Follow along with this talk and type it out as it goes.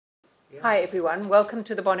Hi everyone, welcome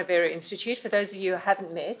to the Bonavero Institute. For those of you who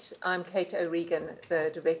haven't met, I'm Kate O'Regan,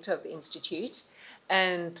 the Director of the Institute,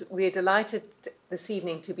 and we're delighted this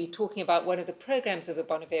evening to be talking about one of the programs of the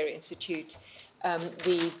Bonavero Institute,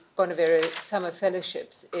 the Bonavero Summer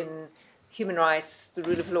Fellowships in Human Rights, the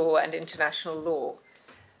Rule of Law and International Law.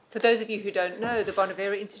 For those of you who don't know, the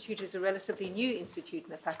Bonavero Institute is a relatively new institute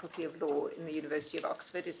in the Faculty of Law in the University of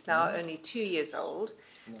Oxford. It's now only 2 years old,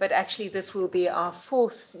 but actually this will be our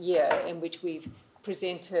 4th year in which we've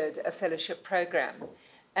presented a fellowship program.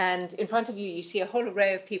 And in front of you, you see a whole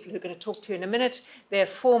array of people who are going to talk to you in a minute. They're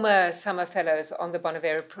former summer fellows on the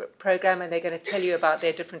Bonavero program, and they're going to tell you about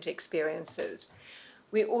their different experiences.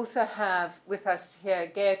 We also have with us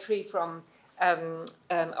here Reprieve from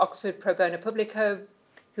Oxford Pro Bono Publico,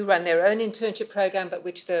 who run their own internship program, but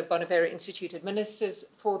which the Bonavero Institute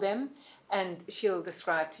administers for them, and she'll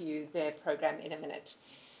describe to you their program in a minute.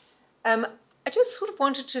 I just sort of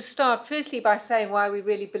wanted to start firstly by saying why we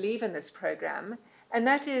really believe in this program, and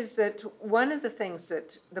that is that one of the things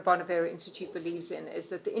that the Bonavero Institute believes in is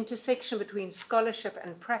that the intersection between scholarship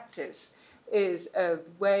and practice is a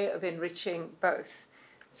way of enriching both.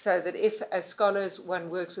 So that if, as scholars, one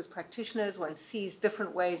works with practitioners, one sees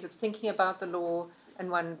different ways of thinking about the law, and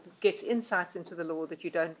one gets insights into the law that you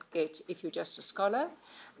don't get if you're just a scholar.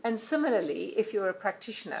 And similarly, if you're a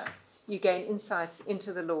practitioner, you gain insights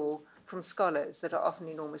into the law from scholars that are often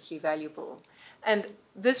enormously valuable. And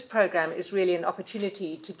this program is really an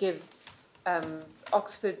opportunity to give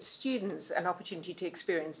Oxford students an opportunity to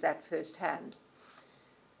experience that firsthand.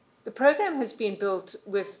 The program has been built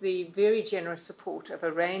with the very generous support of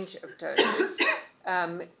a range of donors,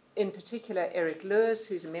 in particular Eric Lewis,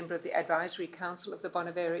 who's a member of the Advisory Council of the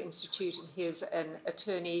Bonavero Institute, and he is an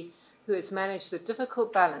attorney who has managed the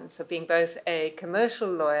difficult balance of being both a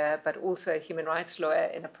commercial lawyer but also a human rights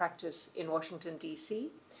lawyer in a practice in Washington, D.C.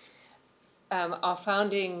 Our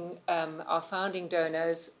founding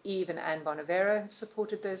donors, Eve and Anne Bonavero, have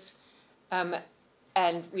supported this.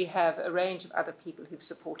 And we have a range of other people who've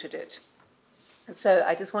supported it. So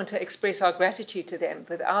I just want to express our gratitude to them.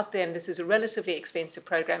 Without them, this is a relatively expensive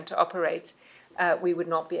program to operate. We would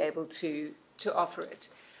not be able to offer it.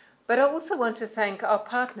 But I also want to thank our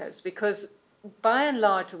partners, because by and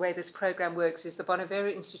large, the way this program works is the Bonavero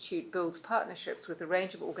Institute builds partnerships with a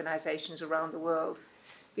range of organizations around the world,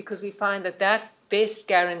 because we find that that best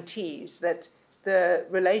guarantees that the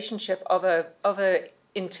relationship of a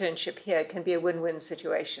internship here can be a win-win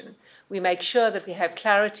situation. We make sure that we have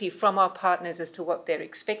clarity from our partners as to what they're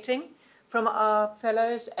expecting from our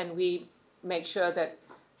fellows, and we make sure that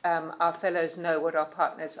our fellows know what our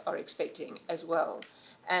partners are expecting as well.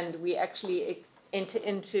 And we actually enter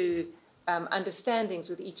into understandings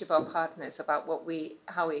with each of our partners about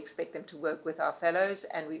how we expect them to work with our fellows,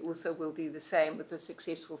 and we also will do the same with the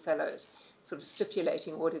successful fellows, sort of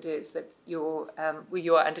stipulating what it is that you're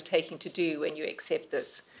undertaking to do when you accept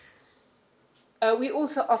this. We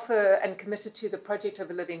also offer and committed to the project of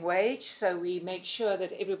a living wage, so we make sure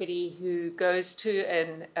that everybody who goes to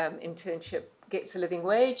an internship gets a living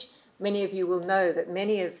wage. Many of you will know that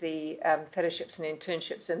many of the fellowships and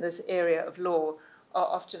internships in this area of law are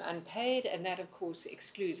often unpaid, and that of course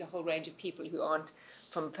excludes a whole range of people who aren't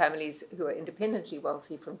from families who are independently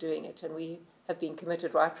wealthy from doing it, and we have been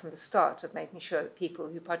committed right from the start of making sure that people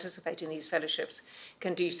who participate in these fellowships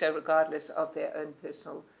can do so regardless of their own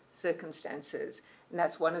personal circumstances. And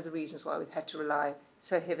that's one of the reasons why we've had to rely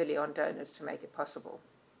so heavily on donors to make it possible.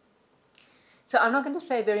 So I'm not going to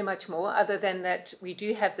say very much more other than that we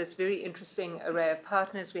do have this very interesting array of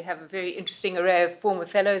partners. We have a very interesting array of former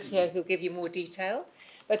fellows here who'll give you more detail.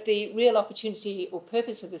 But the real opportunity or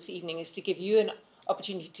purpose of this evening is to give you an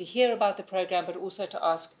opportunity to hear about the program, but also to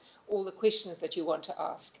ask all the questions that you want to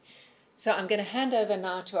ask. So I'm going to hand over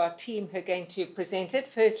now to our team who are going to present it.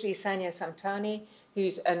 Firstly, Sanya Samtani,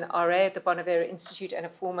 who's an RA at the Bonavero Institute and a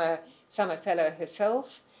former summer fellow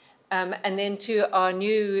herself. And then to our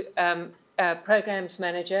new programs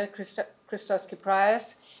manager, Christos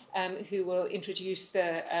Kyprios, who will introduce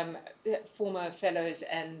the former fellows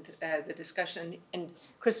and the discussion. And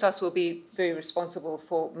Christos will be very responsible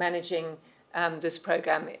for managing this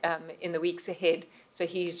program in the weeks ahead. So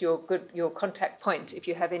he's your contact point if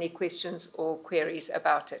you have any questions or queries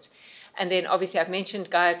about it. And then obviously I've mentioned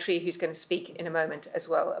Gayatri, who's going to speak in a moment as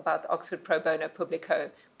well about the Oxford Pro Bono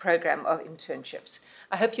Publico program of internships.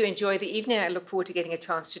 I hope you enjoy the evening. I look forward to getting a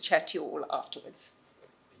chance to chat to you all afterwards.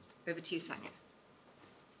 Over to you, Sanya.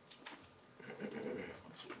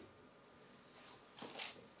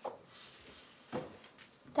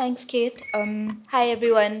 Thanks, Kate. Hi,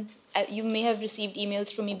 everyone. You may have received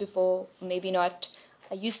emails from me before, maybe not.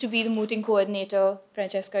 I used to be the mooting coordinator,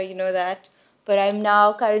 Francesca, you know that. But I'm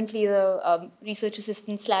now currently the research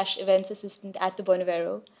assistant / events assistant at the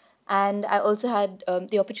Bonavero. And I also had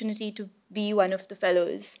the opportunity to be one of the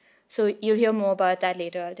fellows. So you'll hear more about that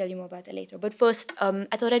later. I'll tell you more about that later. But first,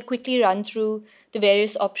 I thought I'd quickly run through the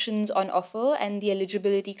various options on offer and the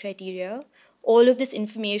eligibility criteria. All of this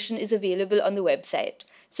information is available on the website.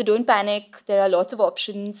 So don't panic. There are lots of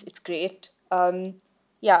options. It's great.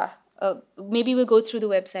 Maybe we'll go through the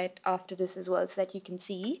website after this as well so that you can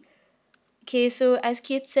see. Okay, so as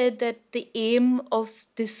Kate said, that the aim of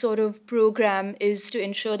this sort of program is to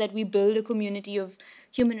ensure that we build a community of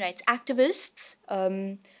human rights activists,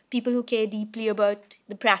 people who care deeply about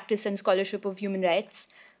the practice and scholarship of human rights.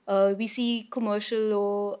 We see commercial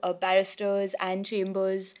law barristers and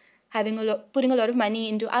chambers putting a lot of money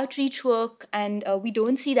into outreach work, and we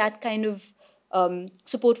don't see that kind of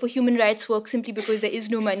support for human rights work simply because there is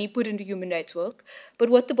no money put into human rights work. But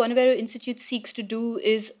what the Bonavero Institute seeks to do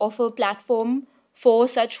is offer a platform for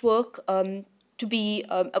such work to be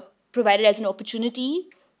provided as an opportunity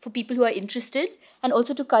for people who are interested, and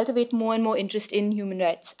also to cultivate more and more interest in human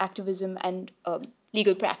rights activism and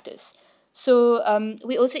legal practice. So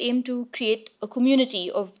we also aim to create a community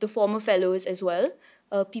of the former fellows as well,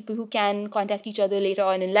 people who can contact each other later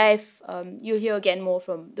on in life. You'll hear again more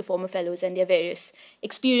from the former fellows and their various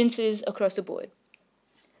experiences across the board.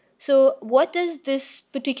 So what does this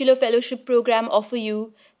particular fellowship program offer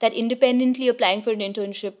you that independently applying for an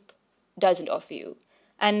internship doesn't offer you?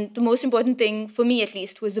 And the most important thing, for me at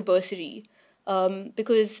least, was the bursary.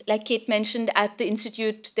 Because like Kate mentioned, at the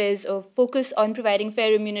Institute, there's a focus on providing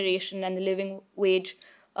fair remuneration and the living wage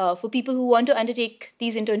for people who want to undertake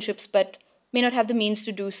these internships but may not have the means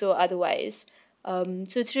to do so otherwise.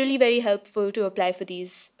 So it's really very helpful to apply for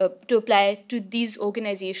to apply to these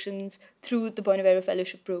organizations through the Bonavero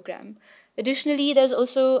Fellowship Program. Additionally, there's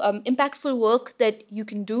also impactful work that you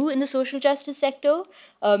can do in the social justice sector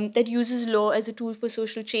that uses law as a tool for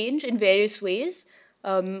social change in various ways.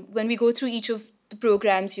 When we go through each of the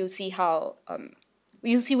programs, you'll see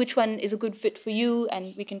which one is a good fit for you,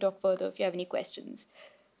 and we can talk further if you have any questions.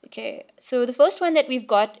 Okay, so the first one that we've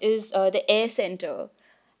got is the Aire Centre.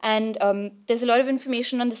 And there's a lot of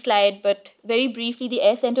information on the slide, but very briefly, the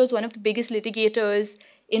Aire Centre is one of the biggest litigators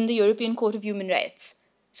in the European Court of Human Rights.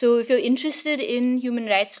 So if you're interested in human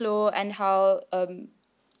rights law and how,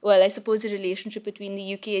 I suppose the relationship between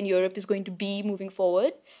the UK and Europe is going to be moving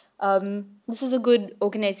forward, this is a good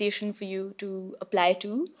organization for you to apply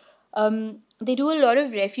to. They do a lot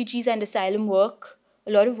of refugees and asylum work,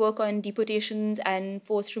 a lot of work on deportations and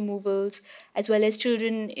forced removals, as well as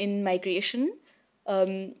children in migration.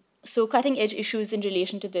 So cutting-edge issues in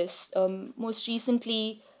relation to this. Most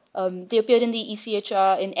recently, they appeared in the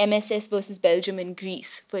ECCHR in MSS versus Belgium and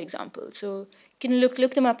Greece, for example. So you can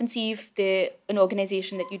look them up and see if they're an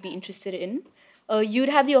organization that you'd be interested in. You'd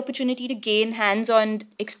have the opportunity to gain hands-on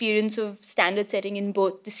experience of standard setting in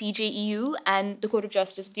both the CJEU and the Court of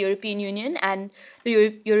Justice of the European Union and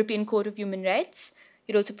the European Court of Human Rights.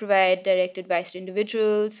 You'd also provide direct advice to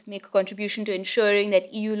individuals, make a contribution to ensuring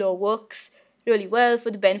that EU law works really well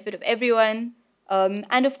for the benefit of everyone.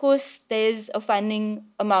 And of course, there's a funding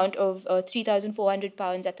amount of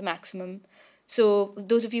 £3,400 at the maximum. So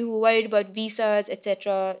those of you who are worried about visas,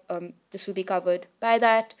 etc., this will be covered by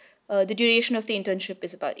that. The duration of the internship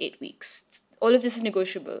is about 8 weeks. All of this is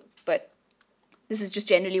negotiable, but this is just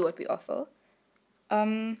generally what we offer.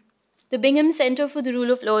 The Bingham Centre for the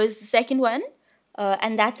Rule of Law is the second one,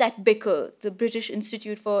 and that's at BICL, the British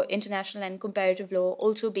Institute for International and Comparative Law,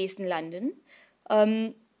 also based in London.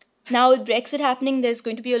 Now, with Brexit happening, there's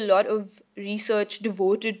going to be a lot of research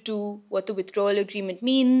devoted to what the withdrawal agreement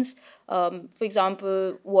means. For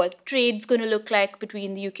example, what trade's going to look like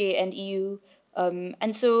between the UK and EU.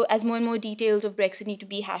 And so as more and more details of Brexit need to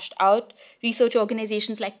be hashed out, research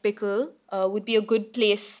organizations like BICL would be a good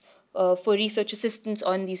place for research assistance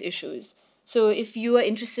on these issues. So if you are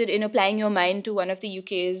interested in applying your mind to one of the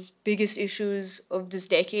UK's biggest issues of this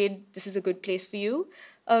decade, this is a good place for you.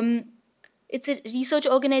 It's a research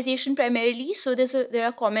organization primarily, so there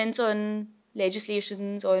are comments on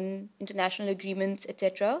legislations, on international agreements,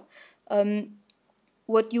 etc.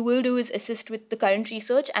 What you will do is assist with the current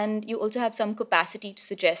research, and you also have some capacity to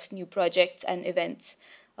suggest new projects and events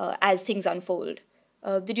as things unfold.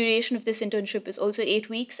 The duration of this internship is also 8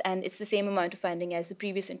 weeks, and it's the same amount of funding as the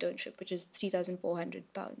previous internship, which is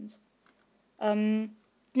 £3,400.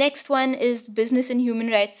 Next one is Business and Human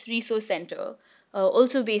Rights Resource Centre,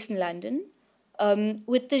 also based in London.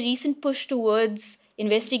 With the recent push towards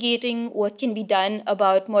investigating what can be done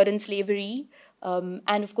about modern slavery,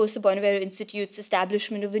 and of course the Bonavero Institute's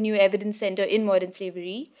establishment of the new Evidence Centre in Modern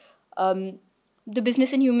Slavery. The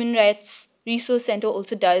Business and Human Rights Resource Centre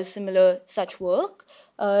also does similar such work.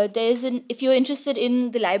 If you're interested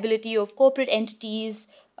in the liability of corporate entities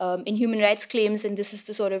in human rights claims, and this is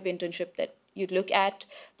the sort of internship that you'd look at.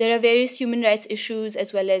 There are various human rights issues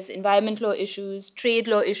as well as environment law issues, trade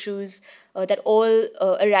law issues that all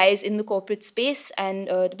arise in the corporate space, and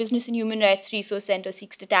the Business and Human Rights Resource Centre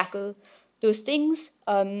seeks to tackle those things.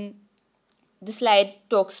 The slide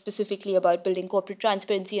talks specifically about building corporate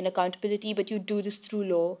transparency and accountability, but you do this through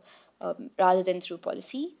law rather than through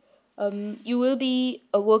policy. You will be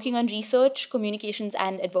working on research, communications,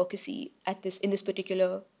 and advocacy in this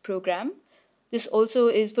particular program. This also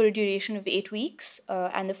is for a duration of 8 weeks,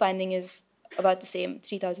 and the funding is about the same,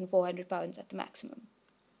 £3,400 at the maximum.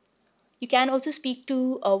 You can also speak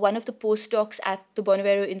to one of the postdocs at the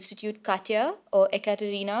Bonavero Institute, Katya, or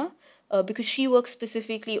Ekaterina, because she works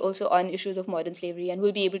specifically also on issues of modern slavery and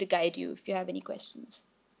will be able to guide you if you have any questions.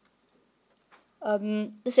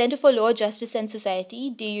 The Center for Law, Justice and Society,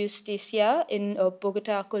 Dejusticia, in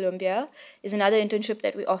Bogota, Colombia, is another internship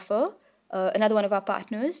that we offer, another one of our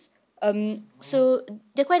partners. So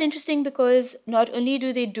they're quite interesting because not only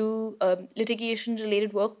do they do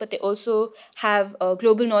litigation-related work, but they also have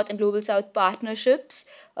Global North and Global South partnerships.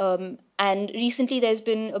 And recently there's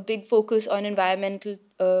been a big focus on environmental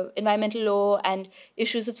law and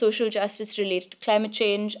issues of social justice related to climate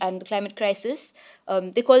change and the climate crisis.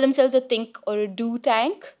 They call themselves a think and do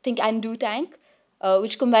tank,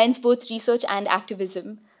 which combines both research and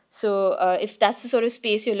activism. So if that's the sort of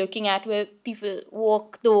space you're looking at where people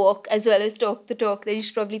walk the walk as well as talk the talk, then you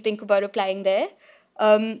should probably think about applying there.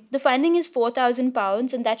 The funding is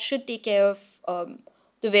 £4,000, and that should take care of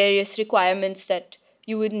the various requirements that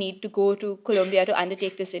you would need to go to Colombia to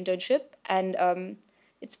undertake this internship. And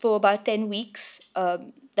it's for about 10 weeks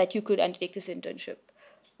that you could undertake this internship.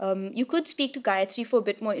 You could speak to Gayatri for a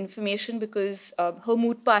bit more information because her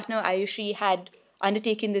moot partner, Ayushi, had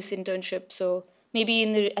undertaken this internship. So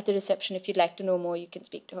maybe at the reception, if you'd like to know more, you can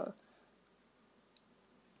speak to her.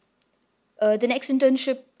 The next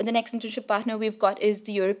internship partner we've got is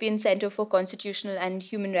the European Centre for Constitutional and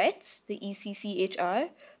Human Rights, the ECCHR,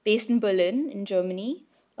 based in Berlin, in Germany.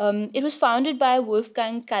 It was founded by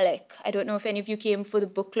Wolfgang Kalek. I don't know if any of you came for the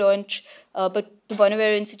book launch, but the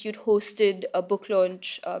Bonavero Institute hosted a book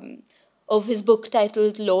launch of his book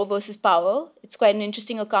titled Law versus Power. It's quite an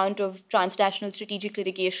interesting account of transnational strategic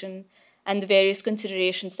litigation and the various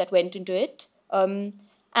considerations that went into it.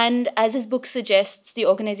 And as his book suggests, the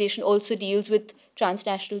organization also deals with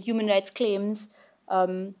transnational human rights claims.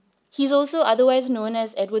 He's also otherwise known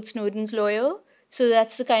as Edward Snowden's lawyer, so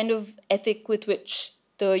that's the kind of ethic with which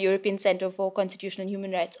the European Centre for Constitutional and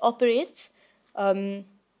Human Rights operates.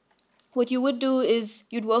 What you would do is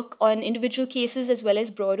you'd work on individual cases as well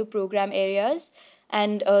as broader program areas,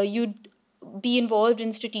 and you'd be involved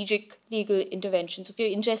in strategic legal intervention. So if you're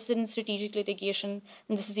interested in strategic litigation,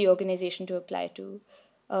 then this is the organization to apply to.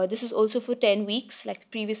 This is also for 10 weeks, like the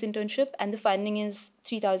previous internship, and the funding is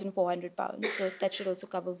 £3,400. So that should also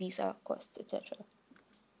cover visa costs, etc.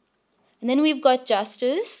 And then we've got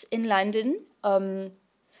Justice in London.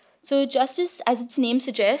 So Justice, as its name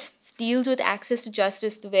suggests, deals with access to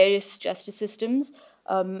justice, the various justice systems,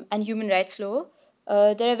 and human rights law.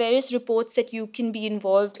 There are various reports that you can be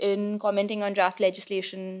involved in, commenting on draft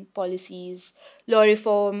legislation, policies, law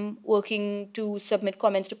reform, working to submit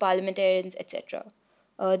comments to parliamentarians, etc.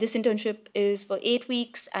 This internship is for 8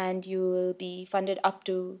 weeks, and you will be funded up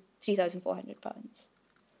to £3,400.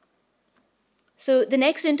 So the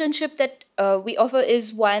next internship that we offer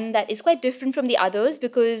is one that is quite different from the others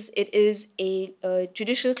because it is a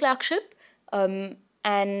judicial clerkship.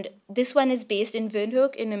 And this one is based in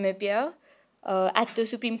Windhoek in Namibia at the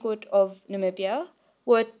Supreme Court of Namibia.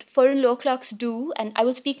 What foreign law clerks do, and I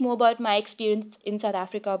will speak more about my experience in South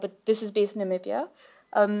Africa, but this is based in Namibia.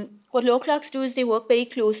 What law clerks do is they work very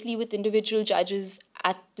closely with individual judges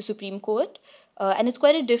at the Supreme Court. And it's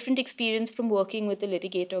quite a different experience from working with the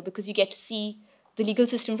litigator because you get to see the legal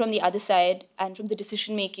system from the other side and from the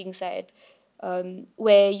decision-making side,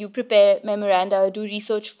 where you prepare memoranda, do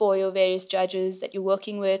research for your various judges that you're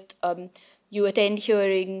working with, you attend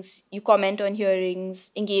hearings, you comment on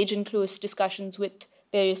hearings, engage in close discussions with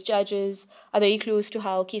various judges, are very close to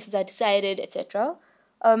how cases are decided, etc.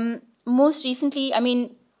 Most recently,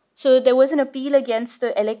 so there was an appeal against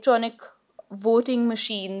the electronic voting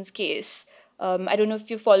machines case. I don't know if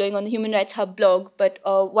you're following on the Human Rights Hub blog, but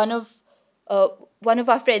one of one of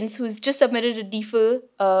our friends who's just submitted a DPhil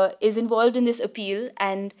is involved in this appeal,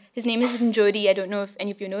 and his name is Njodi. I don't know if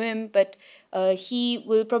any of you know him, but he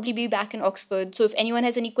will probably be back in Oxford. So if anyone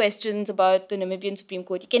has any questions about the Namibian Supreme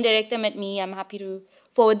Court, you can direct them at me. I'm happy to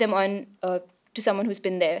forward them on to someone who's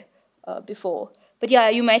been there before. But yeah,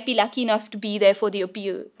 you might be lucky enough to be there for the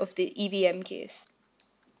appeal of the EVM case.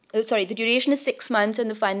 The duration is 6 months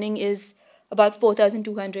and the funding is about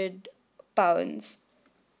 £4,200.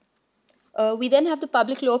 We then have the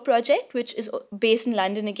Public Law Project, which is based in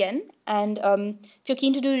London again. And if you're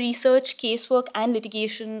keen to do research, casework, and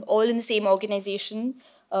litigation all in the same organization,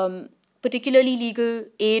 particularly legal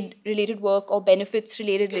aid-related work or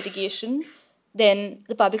benefits-related litigation, then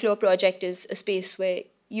the Public Law Project is a space where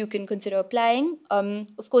you can consider applying.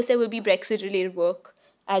 Of course, there will be Brexit-related work,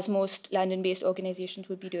 as most London-based organizations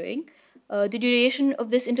will be doing. The duration of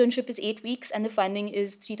this internship is 8 weeks, and the funding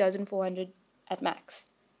is $3,400 at max.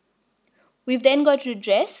 We've then got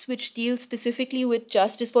REDRESS, which deals specifically with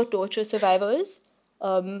justice for torture survivors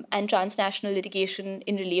and transnational litigation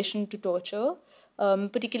in relation to torture,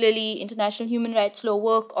 particularly international human rights law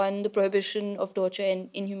work on the prohibition of torture and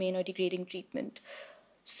inhumane or degrading treatment.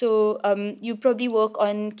 So you probably work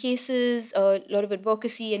on cases, a lot of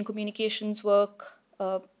advocacy and communications work,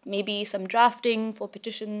 maybe some drafting for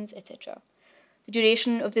petitions, etc. The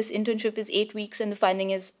duration of this internship is 8 weeks and the funding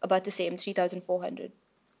is about the same, $3,400.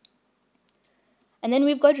 And then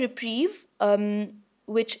we've got Reprieve,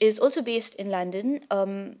 which is also based in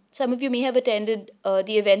London. Some of you may have attended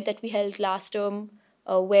the event that we held last term,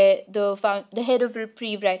 where the head of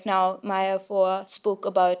Reprieve right now, Maya Foa, spoke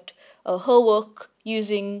about her work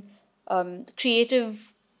using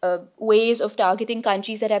creative ways of targeting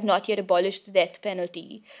countries that have not yet abolished the death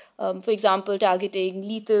penalty. For example, targeting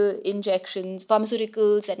lethal injections,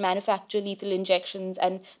 pharmaceuticals that manufacture lethal injections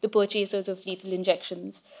and the purchasers of lethal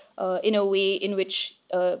injections in a way in which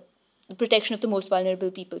the protection of the most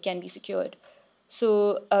vulnerable people can be secured.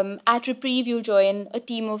 So at Reprieve, you'll join a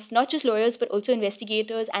team of not just lawyers, but also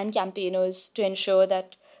investigators and campaigners to ensure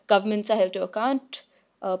that governments are held to account,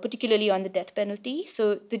 particularly on the death penalty.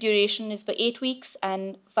 So the duration is for 8 weeks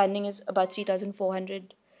and funding is about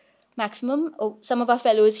 $3,400 maximum. Some of our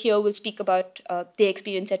fellows here will speak about their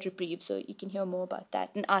experience at Reprieve, so you can hear more about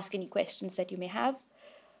that and ask any questions that you may have.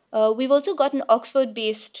 We've also got an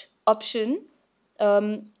Oxford-based option,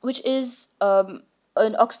 which is an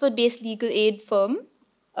Oxford-based legal aid firm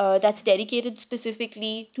that's dedicated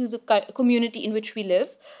specifically to the community in which we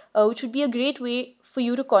live, which would be a great way for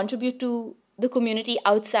you to contribute to the community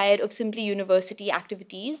outside of simply university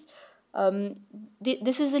activities.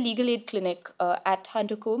 This is a legal aid clinic at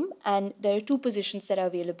Huntercombe, and there are 2 positions that are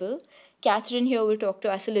available. Catherine here will talk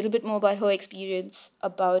to us a little bit more about her experience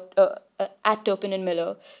at Turpin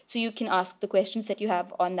Miller, so you can ask the questions that you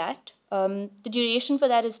have on that. The duration for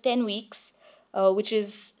that is 10 weeks, which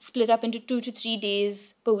is split up into 2 to 3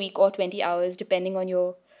 days per week or 20 hours, depending on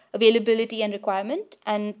your availability and requirement,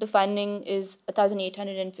 and the funding is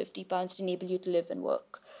 £1,850 to enable you to live and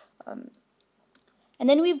work. And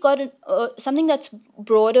then we've got something that's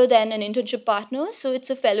broader than an internship partner. So it's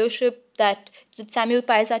a fellowship it's a Samuel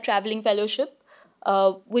Pisar Travelling Fellowship,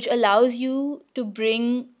 which allows you to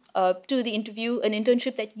bring to the interview an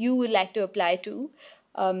internship that you would like to apply to,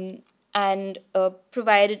 and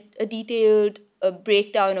provide a detailed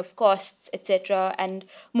breakdown of costs, etc., and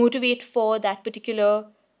motivate for that particular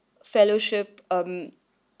fellowship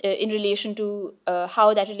in relation to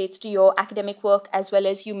how that relates to your academic work as well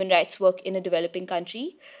as human rights work in a developing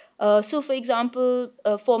country. So, for example,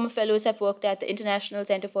 former fellows have worked at the International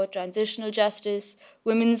Centre for Transitional Justice,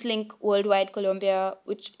 Women's Link Worldwide Colombia,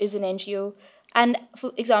 which is an NGO. And,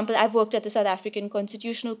 for example, I've worked at the South African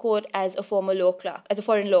Constitutional Court as a former law clerk, as a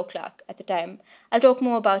foreign law clerk at the time. I'll talk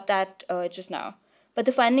more about that just now. But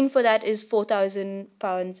the funding for that is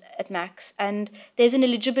 £4,000 at max. And there's an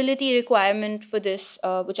eligibility requirement for this,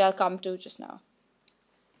 which I'll come to just now.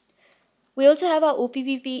 We also have our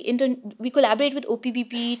OPPP, we collaborate with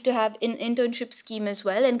OPPP to have an internship scheme as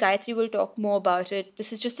well, and Gayatri will talk more about it.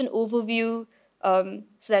 This is just an overview so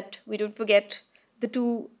that we don't forget the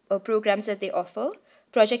 2 programs that they offer,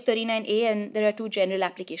 Project 39A, and there are 2 general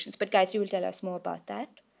applications, but Gayatri will tell us more about that.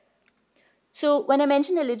 So when I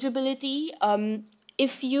mention eligibility,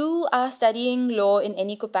 if you are studying law in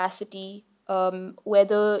any capacity,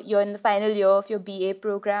 whether you're in the final year of your BA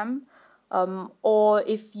program, or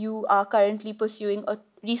if you are currently pursuing a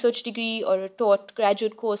research degree or a taught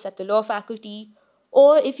graduate course at the law faculty,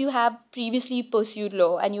 or if you have previously pursued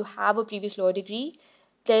law and you have a previous law degree,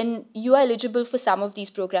 then you are eligible for some of these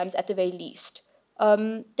programs at the very least.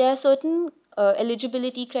 There are certain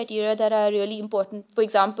eligibility criteria that are really important. For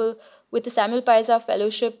example, with the Samuel Pisar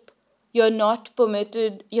Fellowship, you're not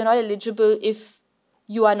eligible if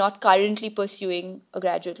you are not currently pursuing a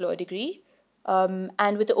graduate law degree.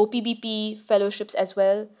 And with the OPBP fellowships as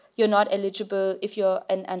well, you're not eligible if you're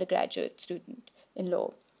an undergraduate student in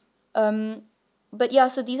law. But yeah,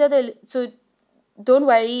 so don't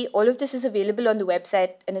worry, all of this is available on the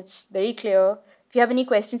website and it's very clear. If you have any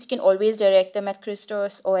questions, you can always direct them at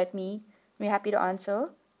Christos or at me. We're happy to answer.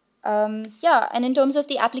 Yeah, and in terms of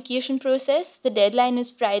the application process, the deadline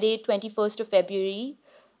is Friday, 21st of February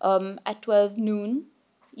at 12 noon.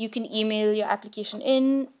 You can email your application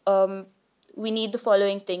in. We need the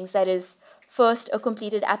following things. That is, first, a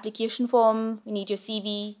completed application form. We need your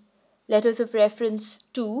CV, letters of reference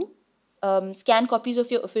 2, scan copies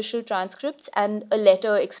of your official transcripts, and a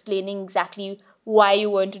letter explaining exactly why you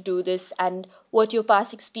want to do this and what your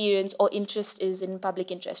past experience or interest is in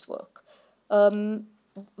public interest work.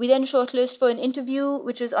 We then shortlist for an interview,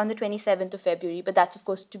 which is on the 27th of February, but that's, of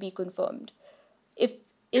course, to be confirmed.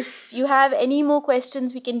 If you have any more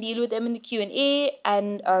questions, we can deal with them in the Q&A,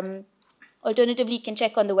 and alternatively, you can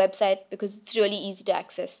check on the website because it's really easy to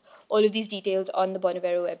access all of these details on the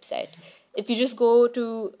Bonavero website. If you just go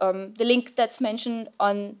to the link that's mentioned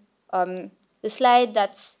on the slide,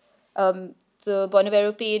 that's the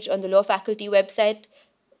Bonavero page on the law faculty website.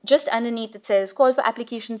 Just underneath it says call for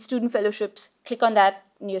applications, student fellowships. Click on that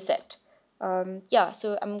and you're set. Yeah,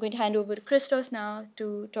 so I'm going to hand over to Christos now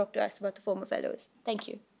to talk to us about the former fellows. Thank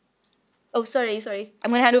you. Oh, sorry. I'm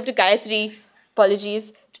going to hand over to Gayatri,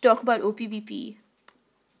 apologies, to talk about OPBP.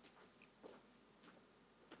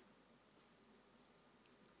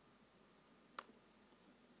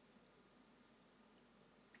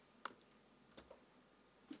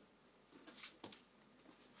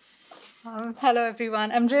 Hello,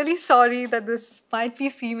 everyone. I'm really sorry that this might be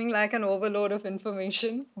seeming like an overload of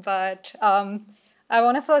information, but I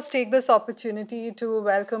want to first take this opportunity to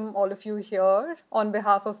welcome all of you here on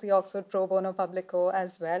behalf of the Oxford Pro Bono Publico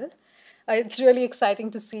as well. It's really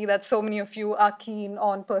exciting to see that so many of you are keen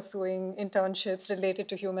on pursuing internships related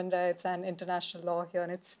to human rights and international law here,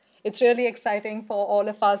 and it's really exciting for all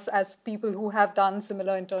of us as people who have done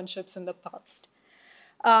similar internships in the past.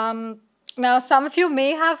 Now, some of you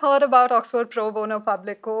may have heard about Oxford Pro Bono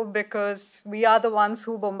Publico because we are the ones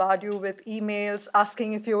who bombard you with emails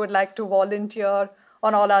asking if you would like to volunteer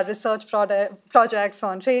on all our research projects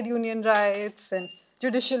on trade union rights and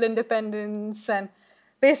judicial independence and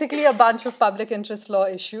basically a bunch of public interest law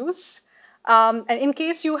issues. And in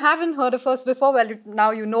case you haven't heard of us before, well,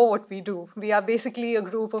 now you know what we do. We are basically a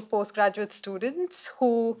group of postgraduate students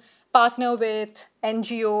who partner with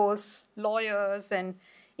NGOs, lawyers, and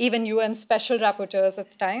even UN special rapporteurs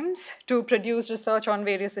at times to produce research on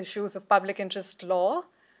various issues of public interest law,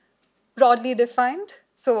 broadly defined.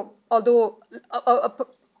 So although a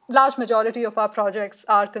large majority of our projects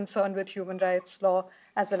are concerned with human rights law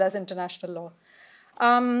as well as international law.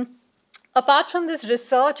 Apart from this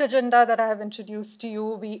research agenda that I have introduced to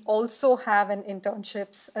you, we also have an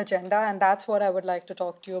internships agenda, and that's what I would like to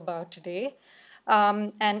talk to you about today.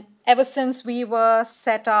 And ever since we were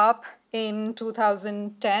set up in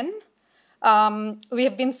 2010, we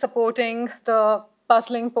have been supporting the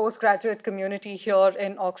bustling postgraduate community here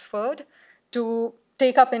in Oxford to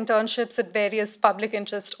take up internships at various public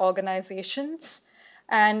interest organizations.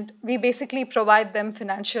 And we basically provide them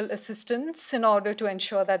financial assistance in order to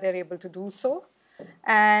ensure that they're able to do so.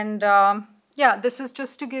 And yeah, this is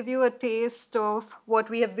just to give you a taste of what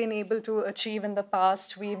we have been able to achieve in the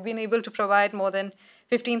past. We've been able to provide more than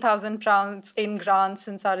 £15,000 in grants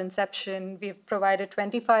since our inception. We've provided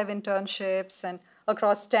 25 internships and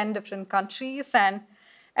across 10 different countries, and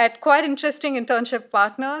at quite interesting internship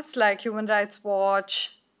partners like Human Rights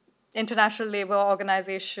Watch, International Labour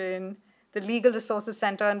Organization, the Legal Resources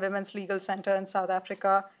Centre and Women's Legal Centre in South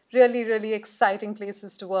Africa. Really, really exciting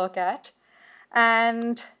places to work at.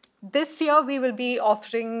 And this year we will be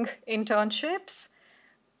offering internships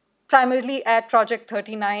primarily at Project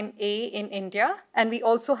 39A in India. And we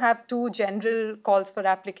also have 2 general calls for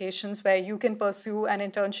applications where you can pursue an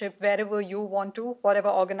internship wherever you want to, whatever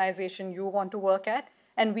organization you want to work at,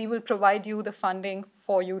 and we will provide you the funding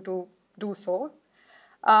for you to do so.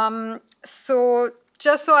 So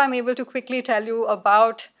just so I'm able to quickly tell you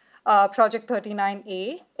about Project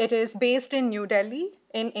 39A, it is based in New Delhi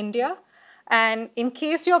in India. And in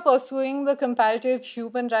case you're pursuing the comparative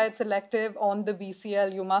human rights elective on the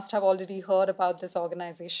BCL, you must have already heard about this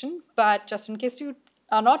organization. But just in case you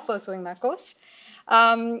are not pursuing that course,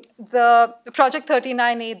 the Project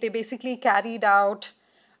 39A, they basically carried out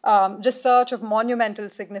research of monumental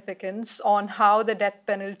significance on how the death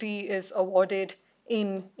penalty is awarded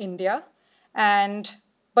in India. And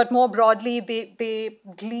but more broadly, they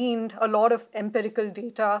gleaned a lot of empirical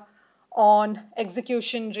data on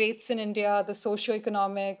execution rates in India, the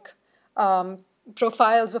socioeconomic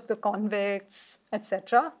profiles of the convicts,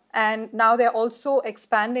 etc. And now they're also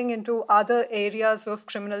expanding into other areas of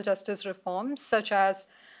criminal justice reforms, such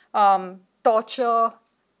as torture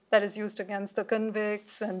that is used against the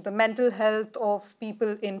convicts and the mental health of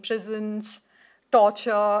people in prisons,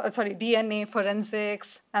 DNA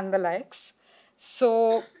forensics, and the likes.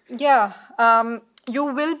 So, yeah, you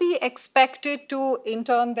will be expected to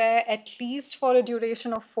intern there at least for a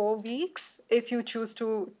duration of 4 weeks if you choose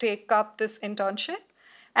to take up this internship.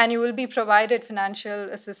 And you will be provided financial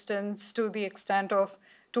assistance to the extent of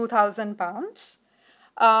 £2,000.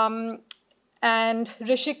 And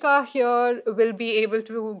Rishika here will be able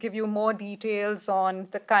to give you more details on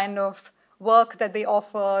the kind of work that they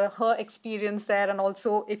offer, her experience there, and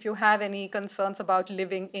also if you have any concerns about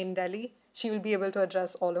living in Delhi, she will be able to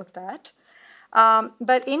address all of that.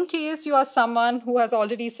 But in case you are someone who has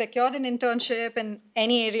already secured an internship in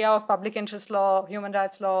any area of public interest law, human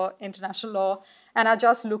rights law, international law, and are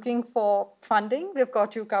just looking for funding, we've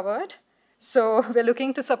got you covered. So we're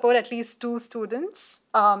looking to support at least 2 students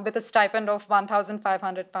with a stipend of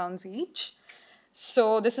 £1,500 each.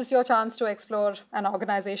 So this is your chance to explore an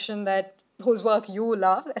organization whose work you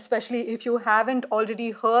love, especially if you haven't already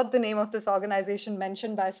heard the name of this organization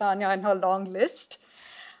mentioned by Sanya in her long list.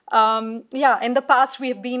 In the past, we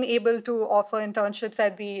have been able to offer internships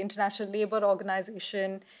at the International Labour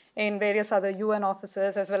Organization, in various other UN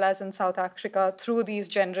offices, as well as in South Africa through these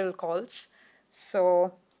general calls.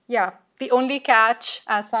 So, yeah. The only catch,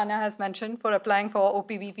 as Sanya has mentioned, for applying for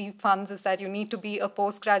OPBP funds is that you need to be a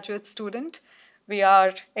postgraduate student. We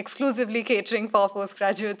are exclusively catering for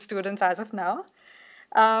postgraduate students as of now.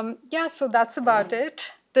 So that's about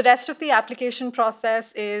it. The rest of the application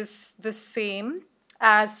process is the same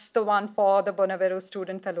as the one for the Bonavero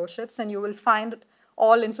student fellowships, and you will find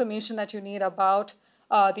all information that you need about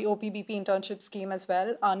the OPBP internship scheme as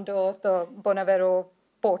well under the Bonavero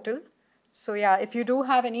portal. So yeah, if you do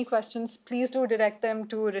have any questions, please do direct them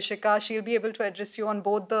to Rishika. She'll be able to address you on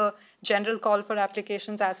both the general call for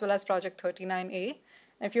applications as well as Project 39A.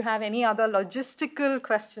 And if you have any other logistical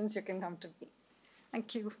questions, you can come to me.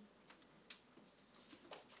 Thank you.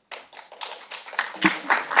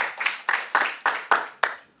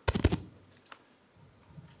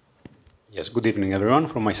 Yes, good evening, everyone,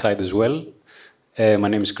 from my side as well. My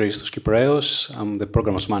name is Christos Kypreos. I'm the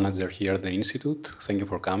Programs Manager here at the Institute. Thank you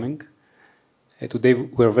for coming. Today,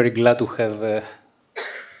 we're very glad to have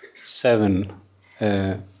 7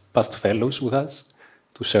 past fellows with us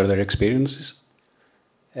to share their experiences.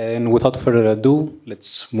 And without further ado,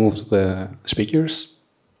 let's move to the speakers.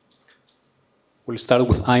 We'll start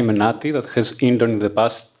with Aire Centre, that has interned in the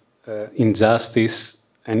past in Justice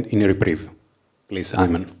and in Reprieve. Please,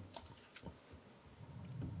 Aire.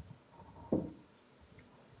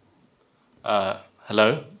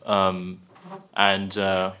 Hello, and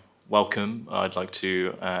welcome. I'd like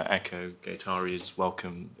to echo Gaetari's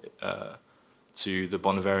welcome to the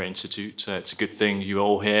Bonavero Institute. It's a good thing you're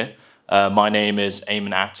all here. My name is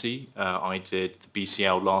Aire Centre. I did the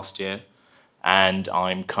BCL last year, and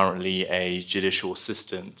I'm currently a judicial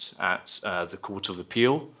assistant at the Court of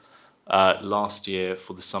Appeal. Last year,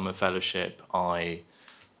 for the Summer Fellowship, I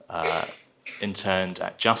interned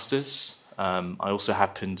at Justice. I also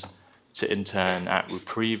happened to intern at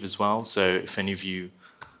Reprieve as well, so if any of you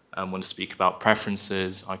want to speak about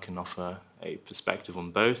preferences, I can offer a perspective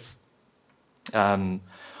on both. I'm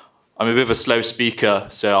a bit of a slow speaker,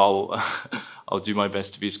 so I'll do my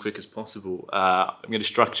best to be as quick as possible. I'm going to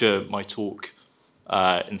structure my talk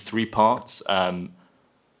in 3 parts.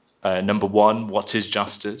 Number 1, what is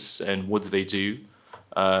justice and what do they do?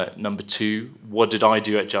 Number 2, what did I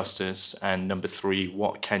do at Justice? And number 3,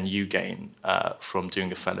 what can you gain from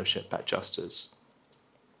doing a fellowship at Justice?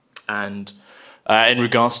 And in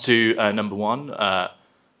regards to number 1,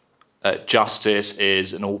 Justice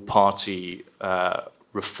is an all-party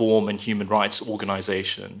reform and human rights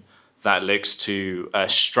organization that looks to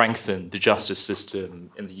strengthen the justice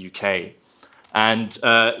system in the UK. And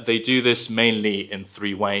they do this mainly in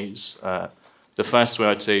 3 ways. The first way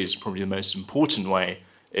I'd say is probably the most important way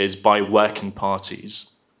is by working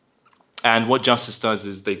parties. And what Justice does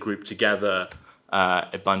is they group together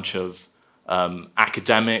a bunch of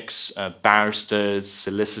academics, barristers,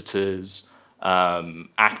 solicitors,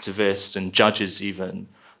 activists and judges even,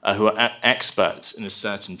 who are experts in a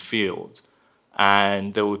certain field.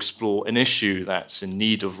 And they will explore an issue that's in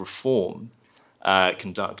need of reform,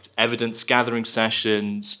 conduct evidence gathering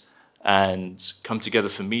sessions, and come together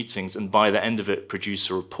for meetings, and by the end of it, produce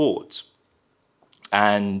a report.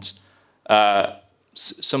 And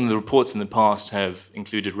some of the reports in the past have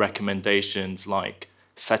included recommendations like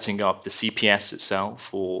setting up the CPS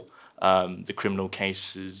itself or the Criminal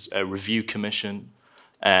Cases Review Commission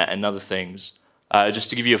and other things. Just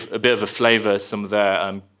to give you a bit of a flavour, some of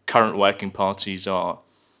their current working parties are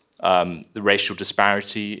the racial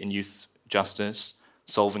disparity in youth justice,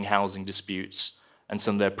 solving housing disputes, and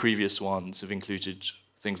some of their previous ones have included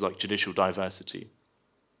things like judicial diversity.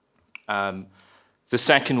 The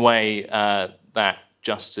second way that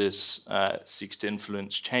justice seeks to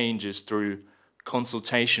influence change is through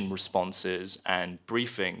consultation responses and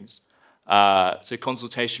briefings. So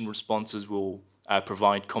consultation responses will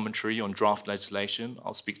provide commentary on draft legislation.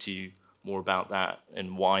 I'll speak to you more about that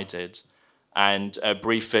and why I did. And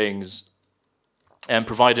briefings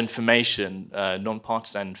provide information,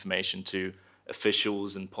 non-partisan information to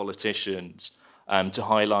officials and politicians to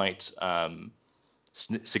highlight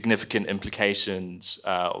significant implications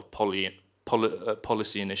of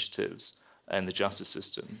policy initiatives in the justice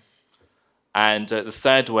system. And the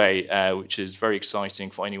third way, which is very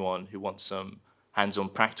exciting for anyone who wants some hands-on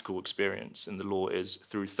practical experience in the law, is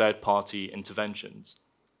through third-party interventions.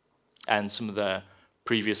 And some of the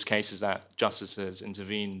previous cases that justice has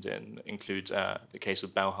intervened in include the case of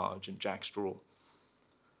Belhaj and Jack Straw.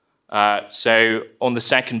 So on the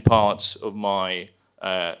second part of my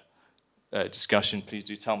discussion, please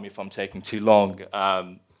do tell me if I'm taking too long,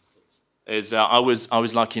 I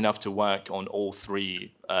was lucky enough to work on all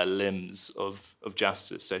three limbs of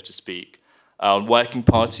justice, so to speak. On working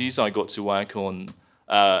parties, I got to work on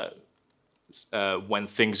When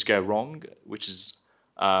Things Go Wrong, which is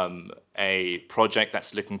a project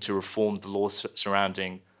that's looking to reform the law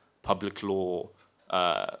surrounding public law,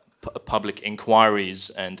 public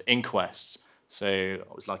inquiries and inquests. So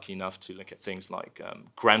I was lucky enough to look at things like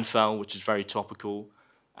Grenfell, which is very topical,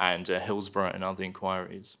 and Hillsborough and other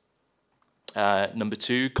inquiries. Number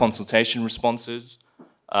two, consultation responses.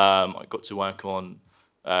 I got to work on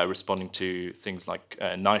responding to things like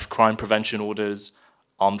knife crime prevention orders,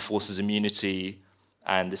 armed forces immunity,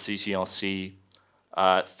 and the CCRC.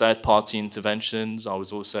 Third-party interventions. I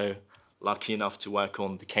was also lucky enough to work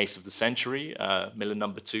on the case of the century, Miller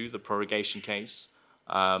No. 2, the prorogation case.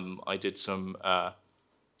 I did some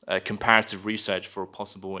comparative research for a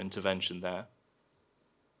possible intervention there.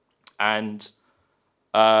 And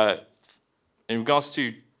in regards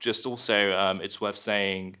to just also, it's worth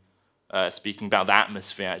saying, speaking about the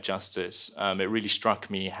atmosphere at Justice, it really struck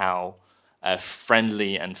me how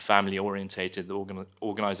friendly and family-orientated the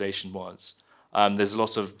organisation was. There's a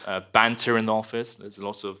lot of banter in the office, there's a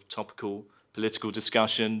lot of topical political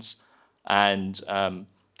discussions, and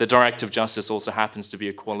the Director of Justice also happens to be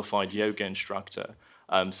a qualified yoga instructor,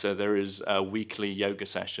 so there is weekly yoga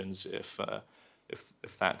sessions if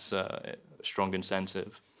that's a strong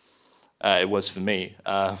incentive. It was for me.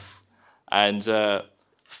 And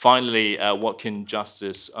finally, what can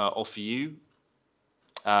justice offer you?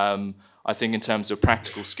 I think in terms of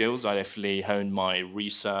practical skills, I definitely honed my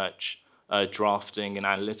research, drafting and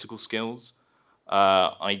analytical skills.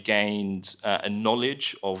 I gained a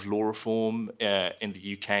knowledge of law reform in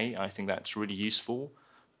the UK. I think that's really useful,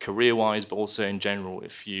 career-wise, but also in general,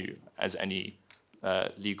 if you, as any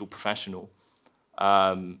legal professional.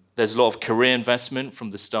 There's a lot of career investment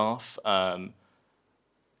from the staff.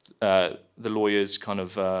 The lawyers kind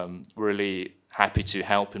of really happy to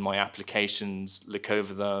help in my applications, look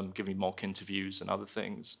over them, give me mock interviews and other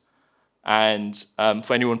things. And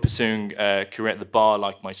for anyone pursuing a career at the bar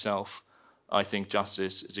like myself, I think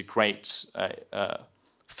justice is a great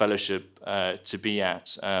fellowship to be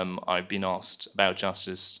at. I've been asked about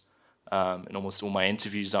justice in almost all my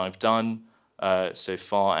interviews I've done so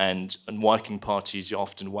far, and in working parties, you're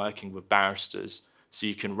often working with barristers, so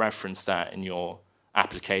you can reference that in your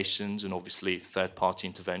applications, and obviously third-party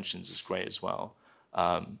interventions is great as well.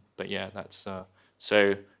 But yeah, that's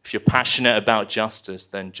so if you're passionate about justice,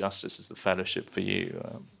 then justice is the fellowship for you.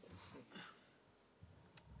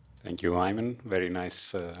 Thank you, Ayman. Very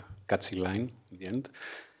nice, catchy line at the end.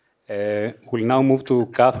 We'll now move to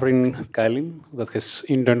Catherine Kylin, that has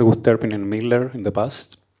interned with Turpin and Miller in the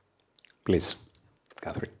past. Please,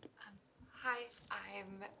 Catherine. Hi,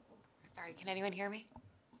 sorry, can anyone hear me?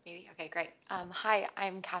 Maybe? Okay, great. Hi,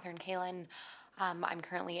 I'm Catherine Kylin. I'm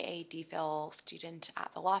currently a DPhil student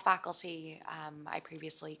at the law faculty. I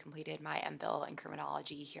previously completed my MPhil in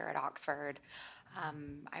criminology here at Oxford.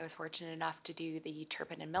 I was fortunate enough to do the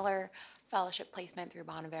Turpin and Miller Fellowship placement through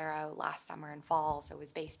Bonavero last summer and fall, so I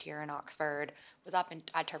was based here in Oxford, was up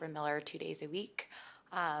at Turpin Miller 2 days a week.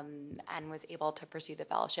 and was able to pursue the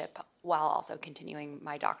fellowship while also continuing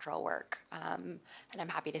my doctoral work. And I'm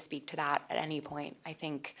happy to speak to that at any point. I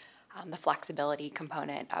think the flexibility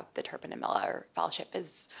component of the Turpin Miller Fellowship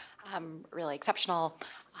is really exceptional.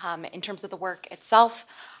 In terms of the work itself,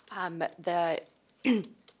 the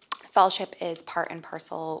fellowship is part and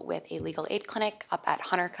parcel with a legal aid clinic up at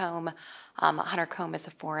Huntercombe. Huntercombe is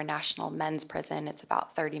a foreign national men's prison. It's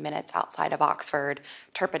about 30 minutes outside of Oxford.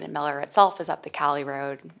 Turpin Miller itself is up the Cali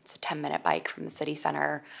Road. It's a 10-minute bike from the city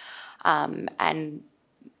centre. And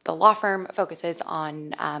the law firm focuses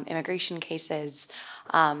on immigration cases,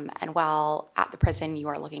 and while at the prison, you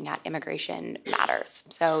are looking at immigration matters.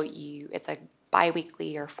 So it's a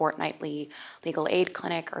bi-weekly or fortnightly legal aid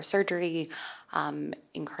clinic or surgery.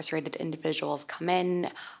 Incarcerated individuals come in,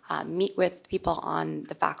 meet with people on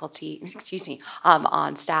the faculty,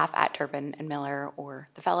 on staff at Turpin and Miller or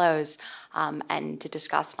the fellows, and to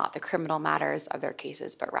discuss not the criminal matters of their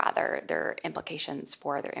cases, but rather their implications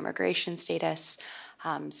for their immigration status.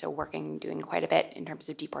 So doing quite a bit in terms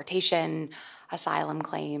of deportation, asylum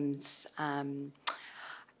claims,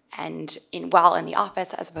 and while in the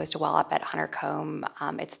office, as opposed to while up at Huntercombe,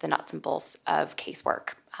 it's the nuts and bolts of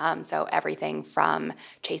casework. So everything from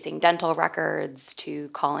chasing dental records to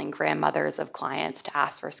calling grandmothers of clients to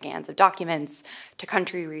ask for scans of documents, to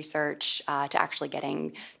country research, to actually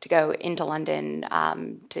getting to go into London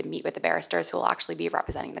to meet with the barristers who will actually be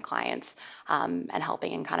representing the clients and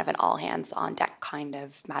helping in kind of an all-hands-on-deck kind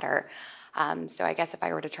of matter. So I guess if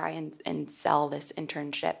I were to try and sell this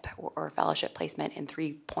internship or fellowship placement in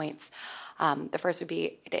 3 points, the first would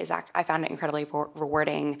be I found it incredibly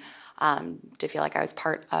rewarding to feel like I was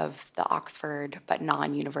part of the Oxford but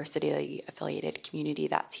non-university affiliated community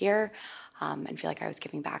that's here, and feel like I was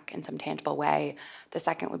giving back in some tangible way. The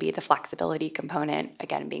second would be the flexibility component,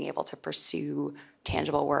 again, being able to pursue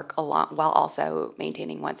tangible work while also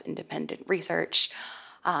maintaining one's independent research.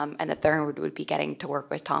 And the third would be getting to work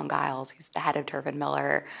with Tom Giles, who's the head of Turpin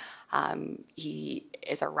Miller. He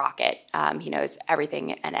is a rocket. He knows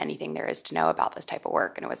everything and anything there is to know about this type of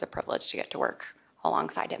work, and it was a privilege to get to work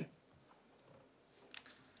alongside him.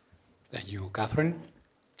 Thank you, Catherine.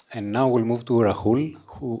 And now we'll move to Rahul,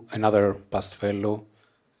 another past fellow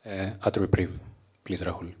at Reprieve. Please,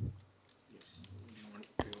 Rahul. Yes. Do you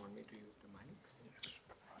want me to use the mic?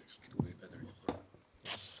 It will be better.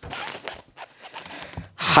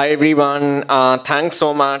 Hi, everyone. Thanks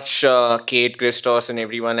so much, Kate, Christos, and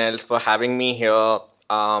everyone else for having me here.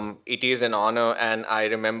 It is an honor, and I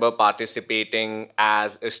remember participating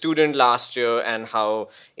as a student last year and how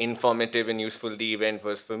informative and useful the event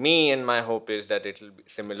was for me, and my hope is that it'll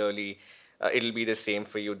be the same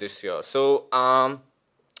for you this year. So,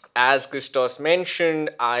 as Christos mentioned,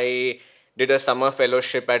 I did a summer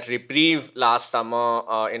fellowship at Reprieve last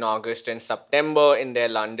summer in August and September in their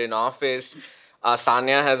London office.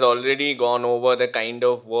 Sanya has already gone over the kind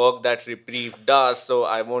of work that Reprieve does, so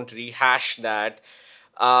I won't rehash that.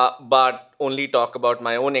 But only talk about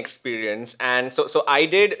my own experience. And so I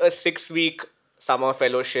did a 6-week summer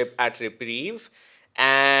fellowship at Reprieve,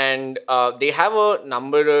 and they have a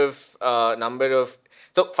number of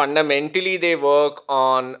so fundamentally they work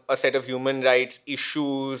on a set of human rights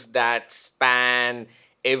issues that span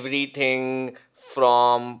everything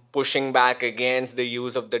from pushing back against the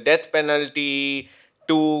use of the death penalty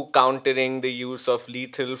to countering the use of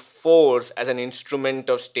lethal force as an instrument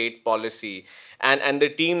of state policy. And the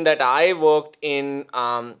team that I worked in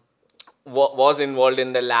was involved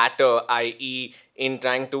in the latter, i.e. in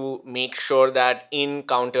trying to make sure that in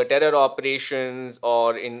counter-terror operations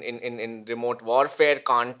or in remote warfare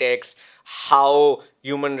contexts, how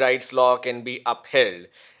human rights law can be upheld.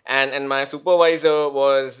 And my supervisor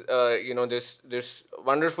was, this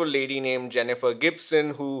wonderful lady named Jennifer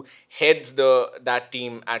Gibson, who heads that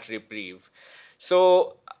team at Reprieve.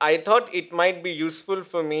 So I thought it might be useful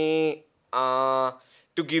for me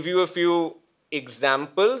to give you a few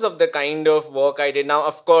examples of the kind of work I did. Now,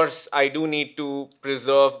 of course, I do need to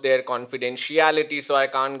preserve their confidentiality, so I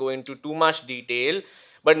can't go into too much detail.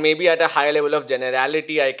 But maybe at a high level of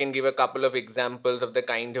generality, I can give a couple of examples of the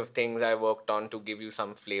kind of things I worked on to give you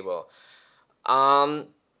some flavor.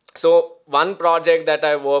 So one project that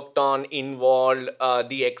I worked on involved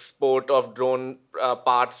the export of drone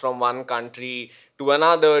parts from one country to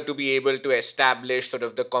another to be able to establish sort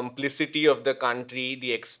of the complicity of the country,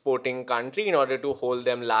 the exporting country, in order to hold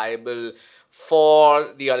them liable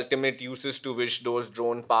for the ultimate uses to which those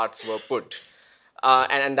drone parts were put.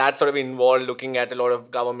 And that sort of involved looking at a lot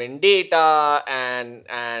of government data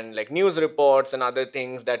and like news reports and other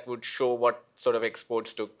things that would show what sort of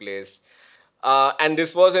exports took place. And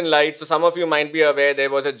this was in light, so some of you might be aware there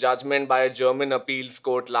was a judgment by a German appeals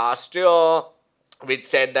court last year which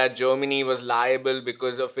said that Germany was liable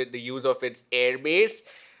because of the use of its airbase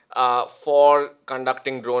for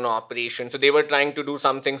conducting drone operations. So they were trying to do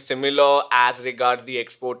something similar as regards the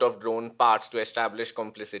export of drone parts to establish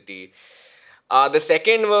complicity. The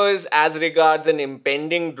second was as regards an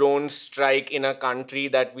impending drone strike in a country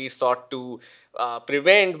that we sought to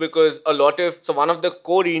prevent, because so one of the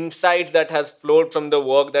core insights that has flowed from the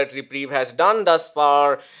work that Reprieve has done thus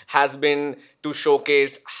far has been to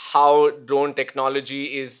showcase how drone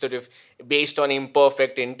technology is sort of based on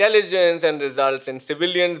imperfect intelligence and results in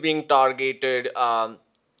civilians being targeted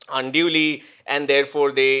unduly, and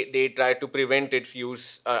therefore they try to prevent its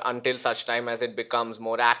use until such time as it becomes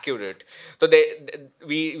more accurate. So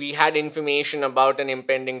we had information about an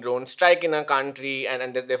impending drone strike in a country,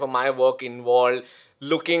 and therefore my work involved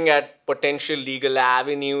looking at potential legal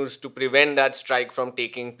avenues to prevent that strike from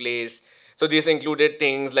taking place. So this included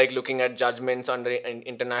things like looking at judgments under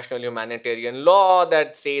international humanitarian law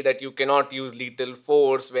that say that you cannot use lethal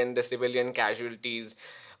force when the civilian casualties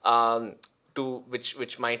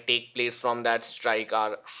which might take place from that strike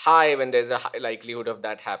are high, when there's a high likelihood of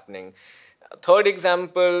that happening. A third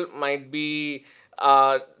example might be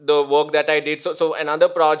the work that I did. So another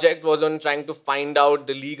project was on trying to find out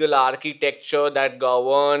the legal architecture that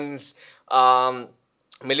governs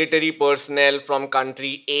military personnel from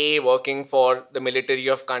country A working for the military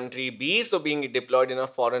of country B, so being deployed in a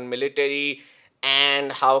foreign military,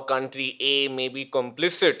 and how country A may be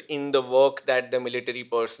complicit in the work that the military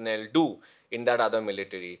personnel do in that other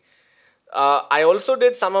military. I also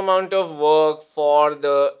did some amount of work for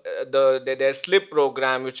their SLIP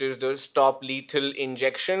program, which is the Stop Lethal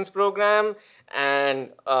Injections program.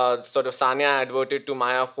 And sort of Sanya adverted to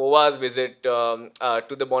Maya Fowa's visit to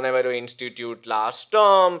the Bonavero Institute last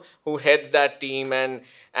term, who heads that team,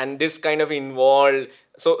 and this kind of involved.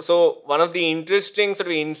 So one of the interesting sort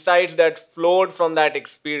of insights that flowed from that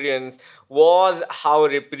experience was how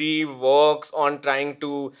Reprieve works on trying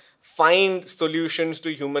to find solutions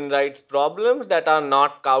to human rights problems that are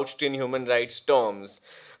not couched in human rights terms.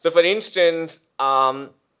 So for instance,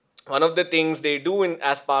 one of the things they do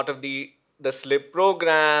as part of the SLIP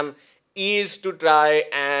program is to try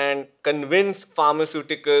and convince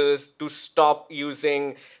pharmaceuticals to stop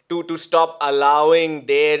using, to stop allowing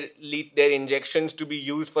their injections to be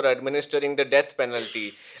used for administering the death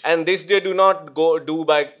penalty. And this they do not do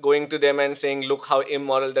by going to them and saying, look how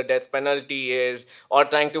immoral the death penalty is, or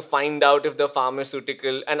trying to find out if the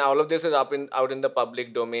pharmaceutical, and all of this is out in the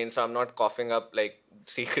public domain, so I'm not coughing up like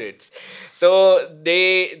secrets. So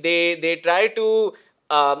they try to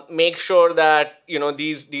make sure that, you know,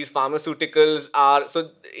 these pharmaceuticals are,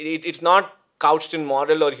 so it's not couched in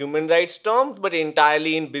moral or human rights terms, but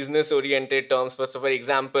entirely in business oriented terms. So for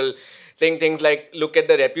example, saying things like, look at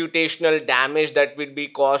the reputational damage that would be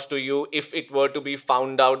caused to you if it were to be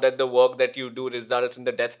found out that the work that you do results in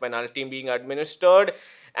the death penalty being administered.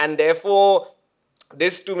 And therefore,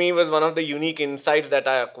 this to me was one of the unique insights that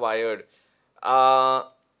I acquired.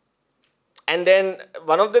 And then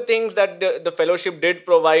one of the things that the fellowship did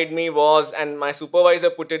provide me was, and my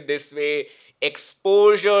supervisor put it this way,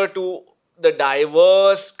 exposure to the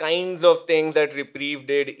diverse kinds of things that Reprieve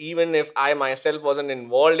did. Even if I myself wasn't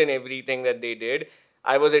involved in everything that they did,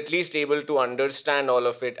 I was at least able to understand all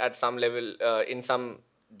of it at some level, in some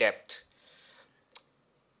depth.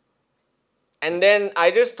 And then I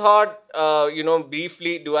just thought, you know,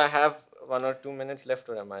 briefly, do I have 1 or 2 minutes left,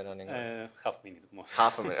 or am I running out? Half a minute more.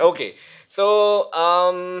 Half a minute. Okay. So,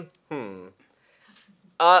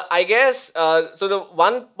 I guess, so the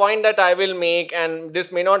one point that I will make, and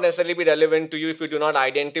this may not necessarily be relevant to you if you do not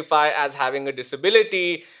identify as having a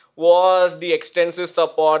disability, was the extensive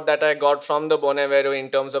support that I got from the Bonavero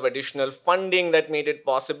in terms of additional funding that made it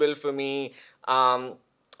possible for me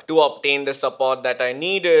to obtain the support that I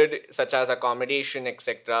needed, such as accommodation,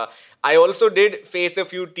 etc. I also did face a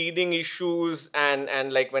few teething issues,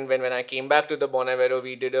 and like when I came back to the Bonavero,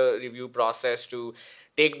 we did a review process to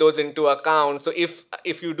take those into account. So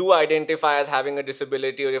if you do identify as having a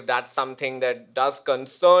disability, or if that's something that does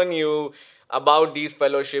concern you about these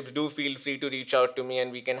fellowships, do feel free to reach out to me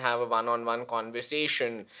and we can have a one-on-one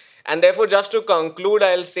conversation. And therefore, just to conclude,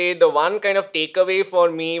 I'll say the one kind of takeaway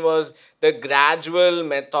for me was the gradual,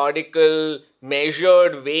 methodical,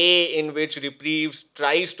 measured way in which Reprieve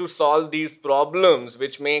tries to solve these problems,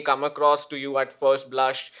 which may come across to you at first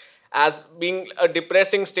blush as being a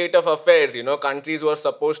depressing state of affairs. You know, countries who are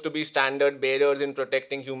supposed to be standard bearers in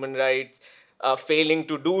protecting human rights, failing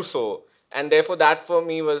to do so. And therefore, that for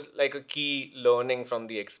me was like a key learning from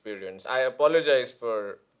the experience. I apologize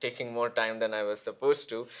for taking more time than I was supposed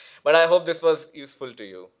to. But I hope this was useful to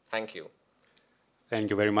you. Thank you. Thank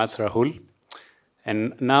you very much, Rahul.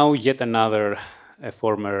 And now yet another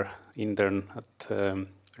former intern at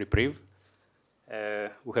Reprieve.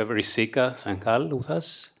 We have Risika Sankhal with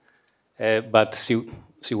us, but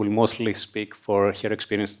she will mostly speak for her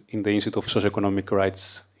experience in the Institute of Socioeconomic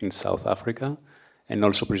Rights in South Africa, and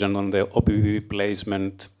also present on the OPPP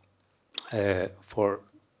placement for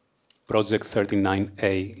Project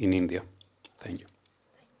 39A in India. Thank you.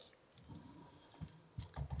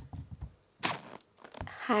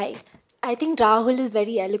 Hi. I think Rahul has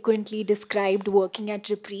very eloquently described working at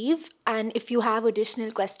Reprieve, and if you have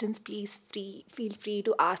additional questions, please feel free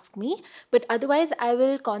to ask me. But otherwise, I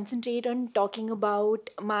will concentrate on talking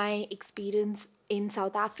about my experience in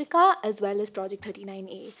South Africa as well as Project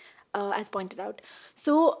 39A, as pointed out.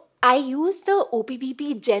 So I used the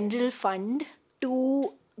OPPP General Fund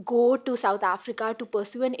to go to South Africa to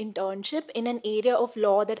pursue an internship in an area of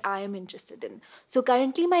law that I am interested in. So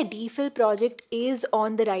currently my DPhil project is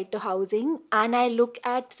on the right to housing, and I look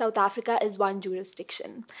at South Africa as one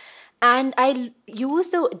jurisdiction. And I use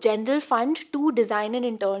the general fund to design an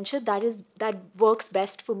internship that works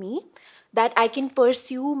best for me, that I can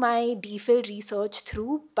pursue my DPhil research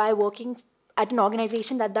through by working at an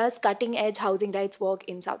organization that does cutting-edge housing rights work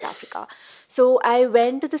in South Africa. So I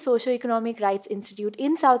went to the Socioeconomic Rights Institute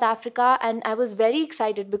in South Africa, and I was very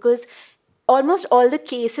excited because almost all the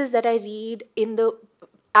cases that I read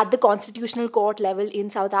at the Constitutional Court level in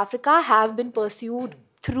South Africa have been pursued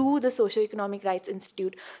through the Socioeconomic Rights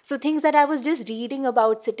Institute. So things that I was just reading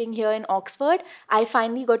about sitting here in Oxford, I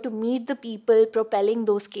finally got to meet the people propelling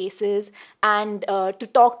those cases and to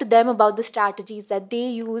talk to them about the strategies that they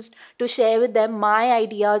used, to share with them my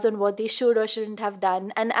ideas on what they should or shouldn't have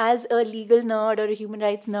done. And as a legal nerd or a human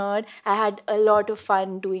rights nerd, I had a lot of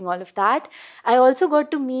fun doing all of that. I also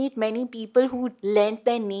got to meet many people who lent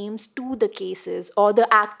their names to the cases, or the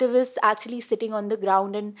activists actually sitting on the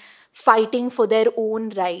ground and fighting for their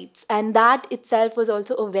own rights. And that itself was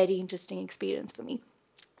also a very interesting experience for me.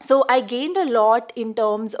 So I gained a lot in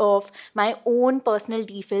terms of my own personal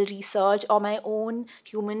DPhil research or my own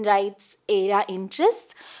human rights area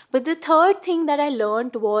interests. But the third thing that I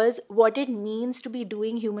learned was what it means to be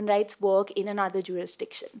doing human rights work in another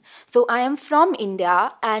jurisdiction. So I am from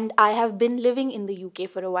India, and I have been living in the UK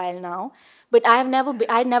for a while now. But I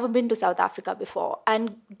had never been to South Africa before.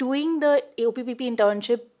 And doing the OPPP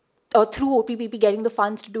internship, or through OPPP getting the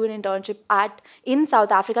funds to do an internship in South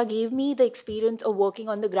Africa, gave me the experience of working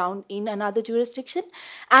on the ground in another jurisdiction.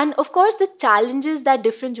 And of course, the challenges that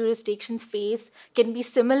different jurisdictions face can be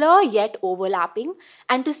similar yet overlapping.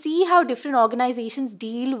 And to see how different organizations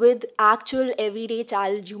deal with actual everyday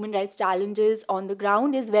human rights challenges on the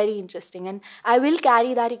ground is very interesting. And I will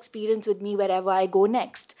carry that experience with me wherever I go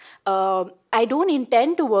next. I don't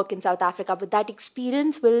intend to work in South Africa, but that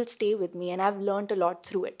experience will stay with me, and I've learned a lot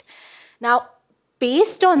through it. Now,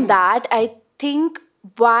 based on that, I think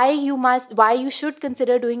why you should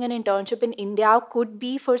consider doing an internship in India could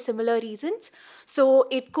be for similar reasons. So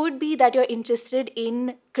it could be that you're interested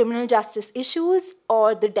in criminal justice issues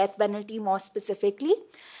or the death penalty more specifically.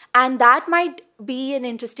 And that might be an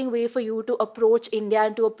interesting way for you to approach India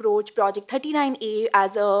and to approach Project 39A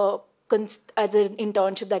as an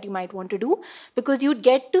internship that you might want to do, because you'd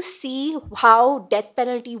get to see how death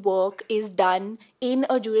penalty work is done in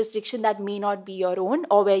a jurisdiction that may not be your own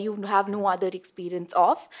or where you have no other experience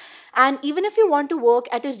of. And even if you want to work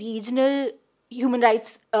at a regional human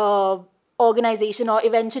rights organization or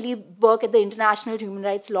eventually work at the international human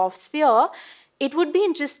rights law sphere, it would be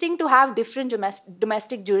interesting to have different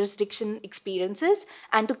domestic jurisdiction experiences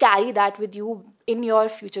and to carry that with you in your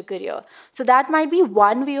future career. So that might be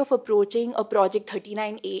one way of approaching a Project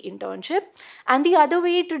 39A internship. And the other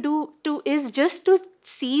way is just to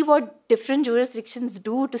see what different jurisdictions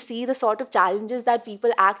do, to see the sort of challenges that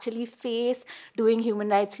people actually face doing human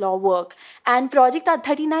rights law work. And Project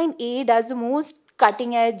 39A does the most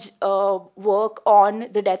cutting-edge work on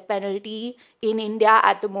the death penalty in India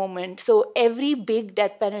at the moment. So every big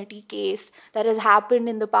death penalty case that has happened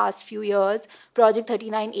in the past few years, Project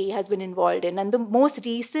 39A has been involved in. And the most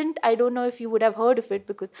recent, I don't know if you would have heard of it,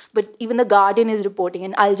 but even The Guardian is reporting,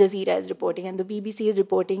 and Al Jazeera is reporting, and the BBC is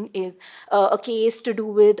reporting a case to do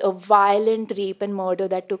with a violent rape and murder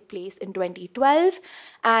that took place in 2012.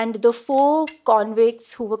 And the 4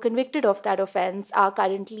 convicts who were convicted of that offense are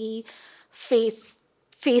currently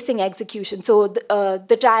facing execution. So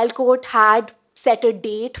the trial court had set a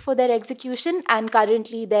date for their execution, and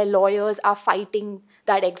currently their lawyers are fighting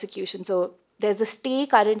that execution. So there's a stay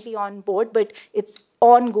currently on board, but it's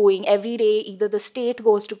ongoing. Every day, either the state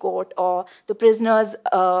goes to court or the prisoners'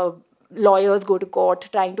 lawyers go to court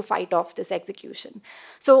trying to fight off this execution.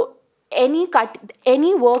 So any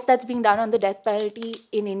work that's being done on the death penalty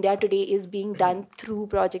in India today is being done through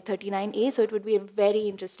Project 39A, so it would be a very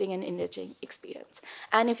interesting and enriching experience.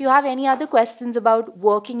 And if you have any other questions about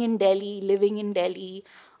working in Delhi, living in Delhi,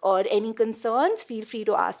 or any concerns, feel free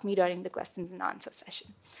to ask me during the questions and answer session.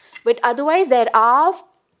 But otherwise, there are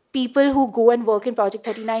people who go and work in Project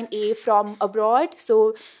 39A from abroad.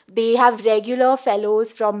 So they have regular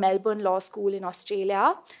fellows from Melbourne Law School in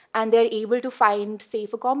Australia, and they're able to find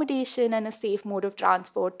safe accommodation and a safe mode of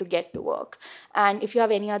transport to get to work. And if you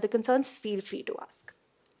have any other concerns, feel free to ask.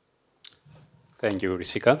 Thank you,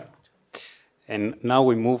 Risika. And now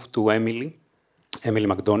we move to Emily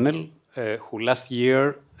McDonnell, who last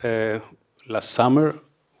summer,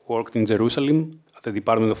 worked in Jerusalem at the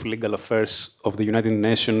Department of Legal Affairs of the United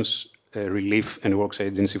Nations Relief and Works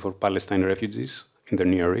Agency for Palestine Refugees in the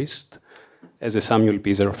Near East as a Samuel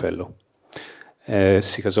Pisar Fellow.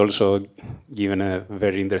 She has also given a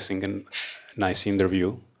very interesting and nice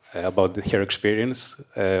interview about her experience,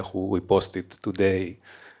 who we posted today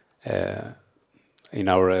in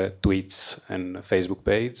our tweets and Facebook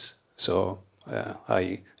page. So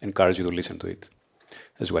I encourage you to listen to it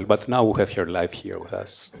as well. But now we have her live here with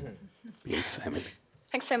us. Please, Emily.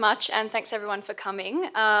 Thanks so much, and thanks everyone for coming.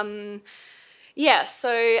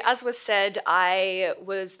 So as was said, I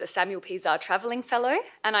was the Samuel Pisar Travelling Fellow,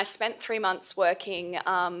 and I spent 3 months working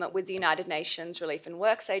with the United Nations Relief and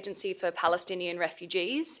Works Agency for Palestinian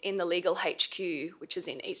Refugees in the legal HQ, which is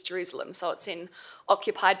in East Jerusalem. So it's in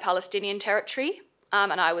occupied Palestinian territory,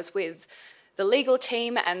 and I was with the legal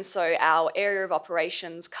team, and so our area of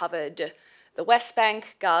operations covered the West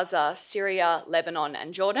Bank, Gaza, Syria, Lebanon,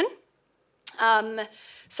 and Jordan.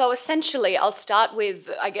 So essentially, I'll start with,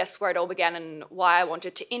 I guess, where it all began and why I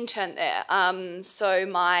wanted to intern there. So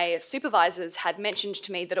my supervisors had mentioned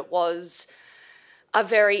to me that it was a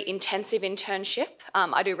very intensive internship.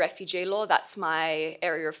 I do refugee law, that's my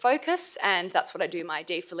area of focus, and that's what I do my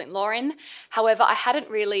DPhil in law in. However, I hadn't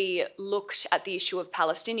really looked at the issue of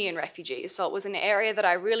Palestinian refugees, so it was an area that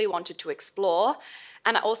I really wanted to explore.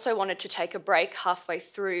 And I also wanted to take a break halfway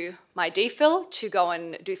through my DPhil to go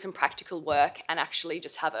and do some practical work and actually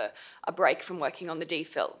just have a break from working on the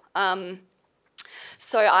DPhil.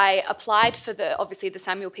 So I applied for obviously the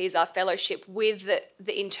Samuel Pisar Fellowship with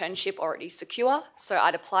the internship already secure. So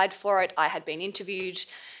I'd applied for it, I had been interviewed,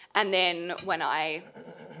 and then when I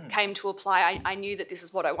came to apply, I knew that this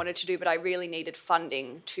is what I wanted to do, but I really needed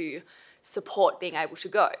funding to support being able to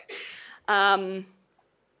go.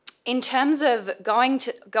 In terms of going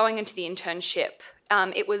into the internship,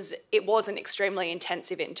 it was an extremely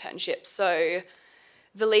intensive internship. So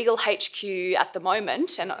the legal HQ at the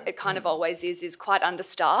moment, and it kind of always is quite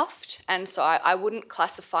understaffed. And so I wouldn't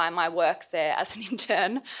classify my work there as an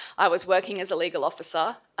intern. I was working as a legal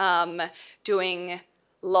officer, doing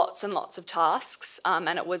lots and lots of tasks,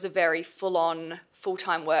 and it was a very full-on,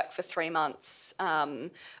 full-time work for 3 months.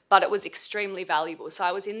 But it was extremely valuable. So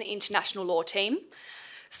I was in the international law team.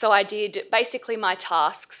 So I did, basically my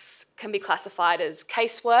tasks can be classified as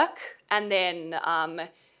casework and then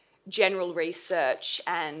general research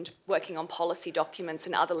and working on policy documents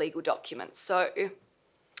and other legal documents. So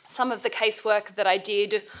some of the casework that I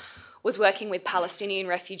did was working with Palestinian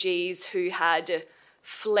refugees who had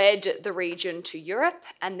fled the region to Europe,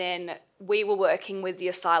 and then we were working with the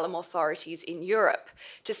asylum authorities in Europe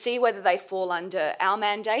to see whether they fall under our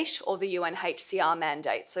mandate or the UNHCR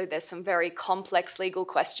mandate. So there's some very complex legal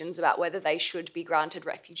questions about whether they should be granted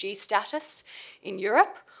refugee status in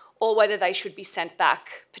Europe or whether they should be sent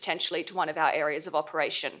back potentially to one of our areas of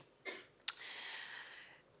operation.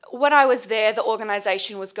 When I was there, the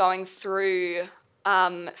organisation was going through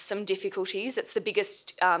some difficulties. It's the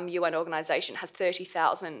biggest UN organisation, has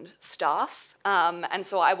 30,000 staff. And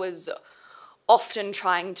so I was often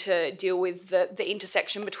trying to deal with the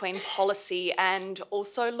intersection between policy and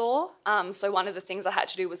also law. So one of the things I had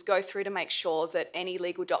to do was go through to make sure that any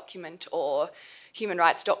legal document or human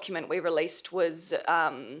rights document we released was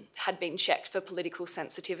had been checked for political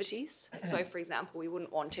sensitivities. So for example, we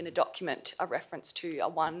wouldn't want in a document a reference to a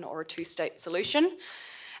one or a two-state solution.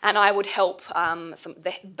 And I would help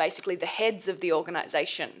basically the heads of the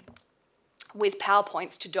organisation with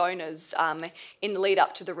PowerPoints to donors in the lead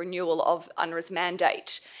up to the renewal of UNRWA's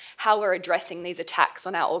mandate, how we're addressing these attacks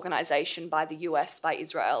on our organisation by the US, by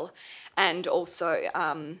Israel, and also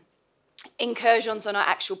incursions on our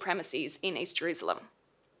actual premises in East Jerusalem.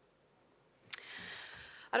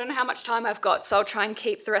 I don't know how much time I've got, so I'll try and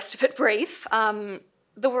keep the rest of it brief.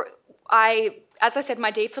 as I said,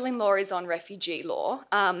 my DPhil in law is on refugee law,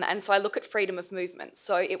 and so I look at freedom of movement.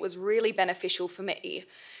 So it was really beneficial for me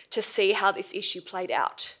to see how this issue played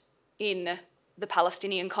out in the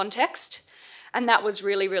Palestinian context, and that was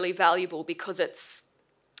really, really valuable because it's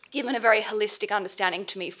given a very holistic understanding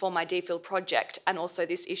to me for my DPhil project and also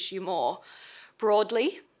this issue more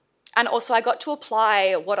broadly. And also I got to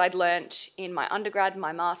apply what I'd learnt in my undergrad,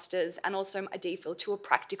 my master's, and also my DPhil to a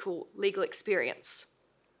practical legal experience.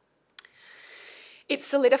 It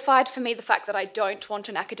solidified for me the fact that I don't want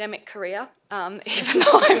an academic career, even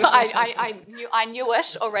though I knew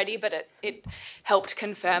it already, but it helped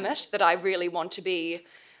confirm it, that I really want to be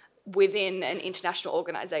within an international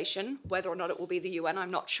organisation. Whether or not it will be the UN,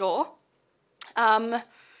 I'm not sure. And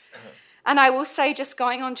I will say, just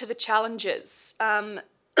going on to the challenges, I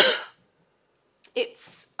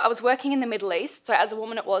was working in the Middle East, so as a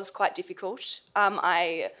woman it was quite difficult.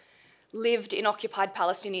 I lived in occupied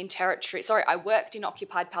Palestinian territory. Sorry, I worked in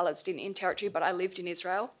occupied Palestinian territory, but I lived in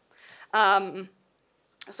Israel.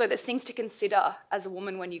 So there's things to consider as a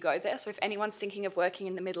woman when you go there. So if anyone's thinking of working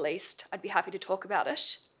in the Middle East, I'd be happy to talk about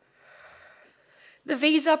it. The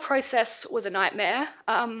visa process was a nightmare.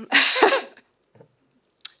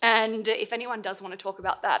 And if anyone does want to talk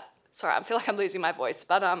about that, sorry, I feel like I'm losing my voice,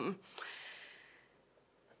 but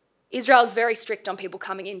Israel's very strict on people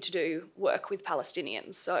coming in to do work with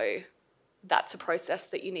Palestinians. So that's a process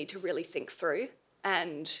that you need to really think through.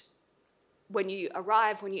 And when you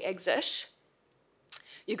arrive, when you exit,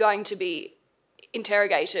 you're going to be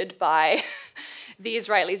interrogated by the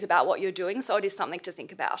Israelis about what you're doing. So it is something to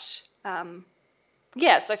think about.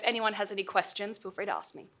 Yeah, so if anyone has any questions, feel free to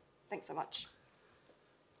ask me. Thanks so much.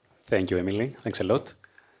 Thank you, Emily. Thanks a lot.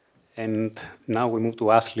 And now we move to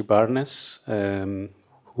Ashley Barnes,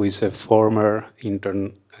 who is a former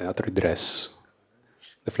intern at REDRESS.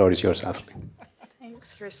 The floor is yours, Ashley.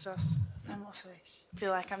 Thanks, Christos. I'm also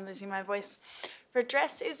feel like I'm losing my voice.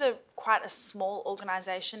 REDRESS is quite a small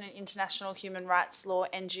organisation, an international human rights law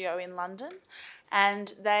NGO in London,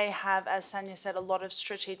 and they have, as Sanya said, a lot of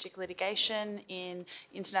strategic litigation in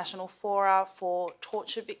international fora for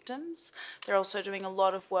torture victims. They're also doing a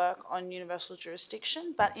lot of work on universal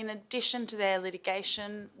jurisdiction, but in addition to their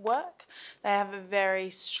litigation work, they have a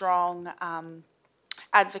very strong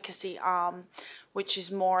advocacy arm, which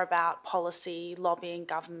is more about policy, lobbying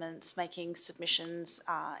governments, making submissions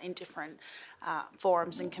in different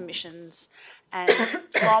forums and commissions. And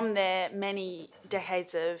from their many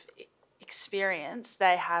decades of experience,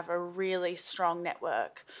 they have a really strong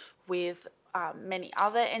network with many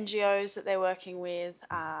other NGOs that they're working with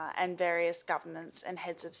and various governments and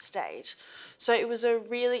heads of state. So it was a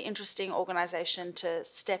really interesting organisation to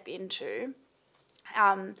step into.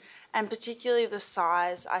 And particularly the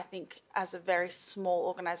size, I think, as a very small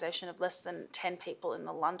organisation of less than 10 people in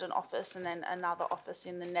the London office and then another office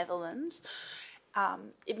in the Netherlands,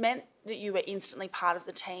 it meant that you were instantly part of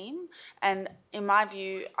the team. And in my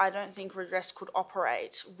view, I don't think REDRESS could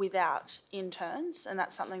operate without interns, and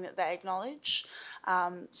that's something that they acknowledge.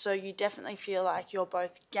 So you definitely feel like you're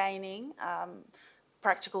both gaining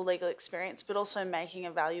practical legal experience, but also making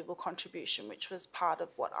a valuable contribution, which was part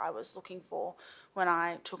of what I was looking for when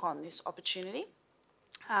I took on this opportunity.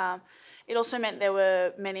 It also meant there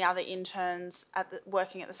were many other interns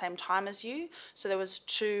working at the same time as you. So there was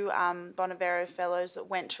 2 Bonavero fellows that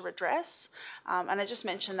went to REDRESS. And I just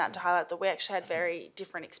mentioned that to highlight that we actually had very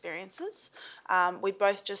different experiences. We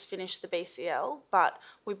both just finished the BCL, but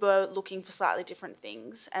we were looking for slightly different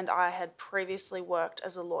things. And I had previously worked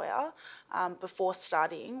as a lawyer before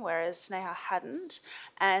studying, whereas Sneha hadn't.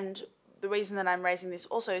 And the reason that I'm raising this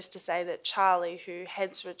also is to say that Charlie, who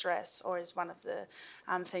heads REDRESS, or is one of the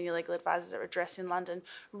senior legal advisors at REDRESS in London,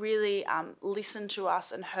 really listened to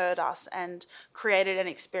us and heard us and created an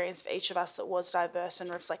experience for each of us that was diverse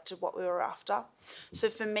and reflected what we were after. So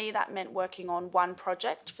for me, that meant working on one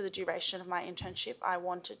project for the duration of my internship. I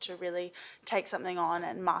wanted to really take something on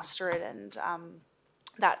and master it, and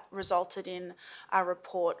that resulted in a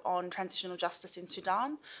report on transitional justice in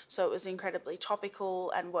Sudan. So it was incredibly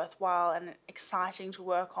topical and worthwhile and exciting to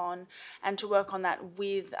work on, and to work on that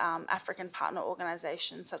with African partner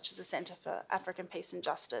organisations such as the Centre for African Peace and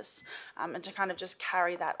Justice, and to kind of just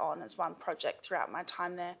carry that on as one project throughout my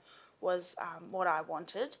time there was what I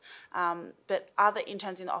wanted. But other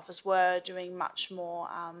interns in the office were doing much more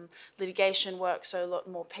litigation work, so a lot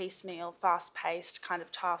more piecemeal, fast-paced kind of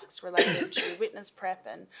tasks related to witness prep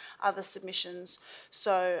and other submissions.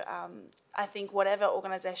 So I think whatever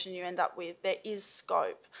organisation you end up with, there is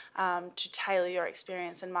scope to tailor your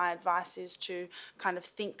experience, and my advice is to kind of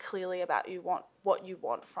think clearly about what you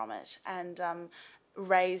want from it, and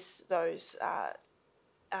raise those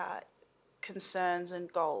concerns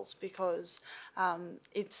and goals, because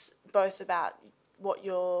it's both about what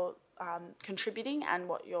you're contributing and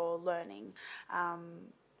what you're learning.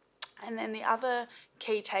 And then the other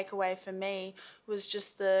key takeaway for me was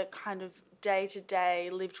just the kind of day-to-day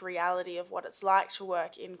lived reality of what it's like to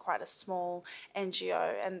work in quite a small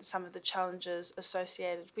NGO and some of the challenges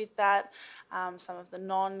associated with that, some of the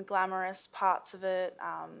non-glamorous parts of it,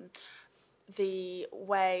 the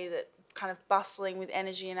way that kind of bustling with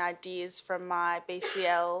energy and ideas from my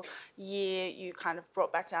BCL year, you kind of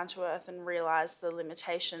brought back down to earth and realised the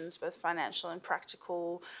limitations, both financial and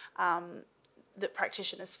practical, that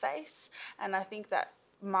practitioners face. And I think that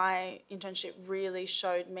my internship really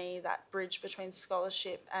showed me that bridge between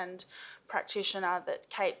scholarship and practitioner that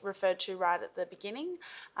Kate referred to right at the beginning.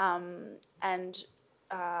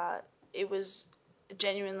 It was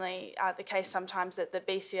genuinely the case sometimes that the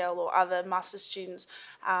BCL or other master's students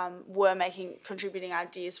were contributing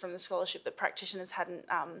ideas from the scholarship that practitioners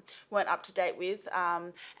weren't up to date with,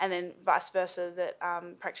 and then vice versa, that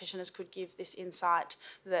practitioners could give this insight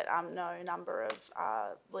that no number of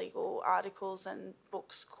legal articles and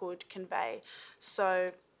books could convey.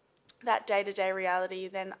 So that day-to-day reality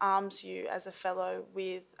then arms you as a fellow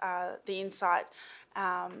with the insight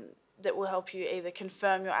that will help you either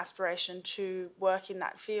confirm your aspiration to work in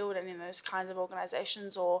that field and in those kinds of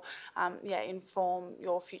organisations, or inform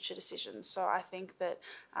your future decisions. So I think that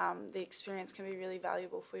the experience can be really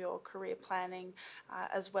valuable for your career planning,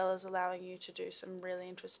 as well as allowing you to do some really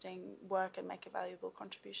interesting work and make a valuable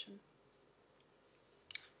contribution.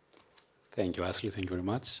 Thank you, Ashley. Thank you very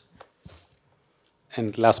much.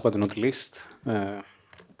 And last but not least,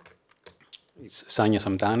 it's Sanya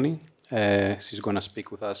Samtani. She's going to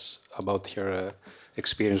speak with us about her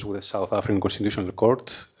experience with the South African Constitutional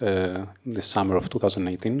Court in the summer of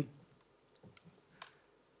 2018. You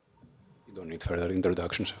don't need further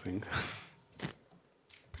introductions, I think.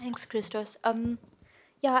 Thanks, Christos.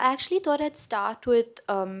 Yeah, I actually thought I'd start with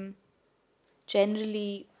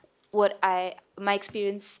generally my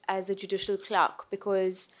experience as a judicial clerk,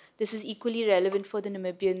 because this is equally relevant for the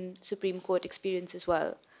Namibian Supreme Court experience as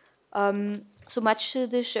well. So much to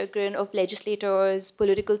the chagrin of legislators,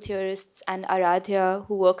 political theorists, and Aradhya,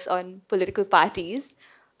 who works on political parties,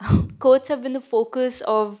 courts have been the focus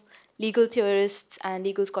of legal theorists and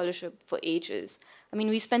legal scholarship for ages. I mean,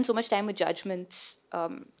 we spend so much time with judgments,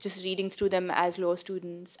 just reading through them as law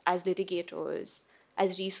students, as litigators,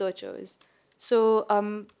 as researchers. So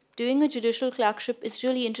doing a judicial clerkship is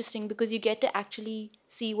really interesting because you get to actually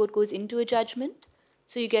see what goes into a judgment.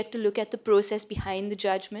 So you get to look at the process behind the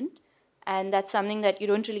judgment. And that's something that you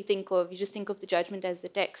don't really think of. You just think of the judgment as the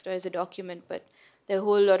text or as a document, but there are a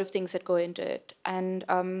whole lot of things that go into it. And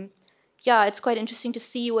yeah, it's quite interesting to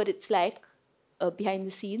see what it's like behind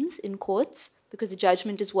the scenes in courts, because the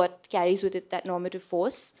judgment is what carries with it that normative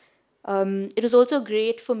force. It was also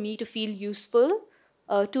great for me to feel useful.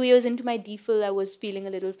 2 years into my DPhil, I was feeling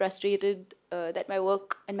a little frustrated that my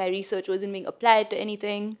work and my research wasn't being applied to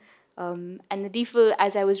anything. And the DPhil,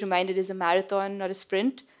 as I was reminded, is a marathon, not a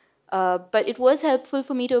sprint. But it was helpful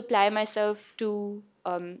for me to apply myself to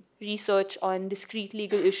research on discrete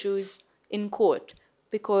legal issues in court,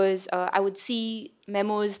 because I would see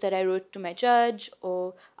memos that I wrote to my judge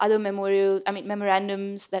or other memoranda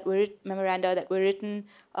that were written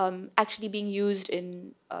actually being used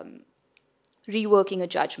in reworking a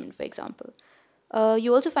judgment, for example.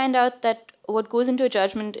 You also find out that what goes into a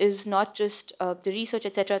judgment is not just the research,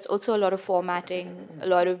 etc. It's also a lot of formatting, a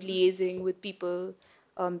lot of liaising with people,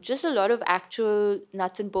 just a lot of actual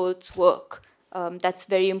nuts and bolts work that's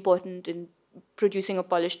very important in producing a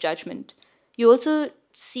polished judgment. You also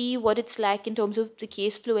see what it's like in terms of the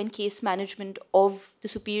case flow and case management of the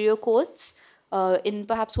superior courts in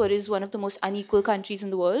perhaps what is one of the most unequal countries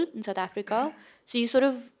in the world, in South Africa. So you sort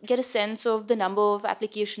of get a sense of the number of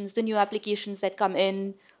applications, the new applications that come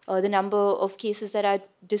in, the number of cases that are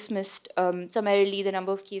dismissed summarily, the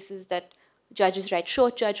number of cases that judges write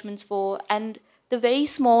short judgments for, and the very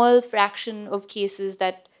small fraction of cases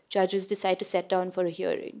that judges decide to set down for a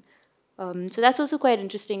hearing. So that's also quite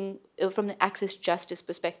interesting from the access justice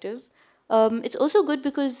perspective. It's also good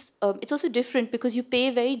because it's also different because you pay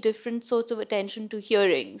very different sorts of attention to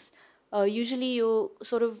hearings. Usually you're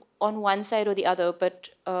sort of on one side or the other, but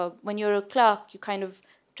when you're a clerk, you're kind of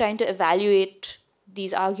trying to evaluate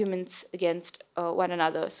these arguments against one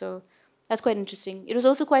another. So that's quite interesting. It was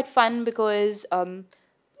also quite fun because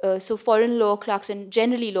so foreign law clerks and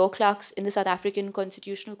generally law clerks in the South African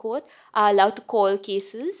Constitutional Court are allowed to call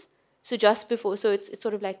cases. So just before, so it's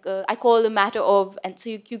sort of like, I call the matter of, and so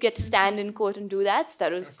you get to stand in court and do that. So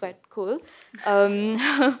that was quite cool.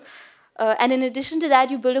 And in addition to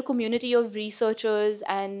that, you build a community of researchers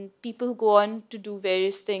and people who go on to do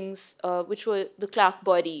various things, which were the clerk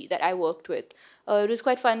body that I worked with. It was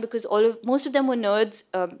quite fun because most of them were nerds,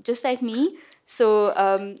 just like me. So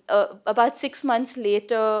about 6 months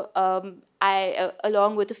later, I,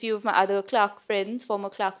 along with a few of my other clerk friends, former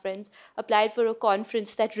clerk friends, applied for a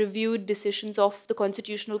conference that reviewed decisions of the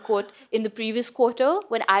Constitutional Court in the previous quarter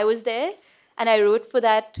when I was there. And I wrote for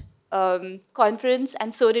that conference,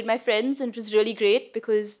 and so did my friends, and it was really great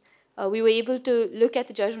because we were able to look at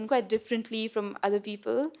the judgment quite differently from other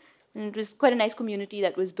people, and it was quite a nice community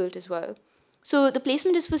that was built as well. So the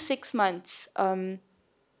placement is for 6 months, and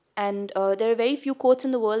there are very few courts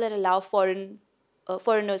in the world that allow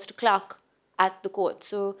foreigners to clerk at the court.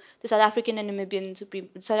 So the South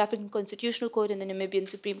African Constitutional Court and the Namibian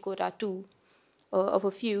Supreme Court are two of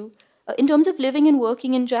a few. In terms of living and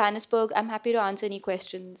working in Johannesburg, I'm happy to answer any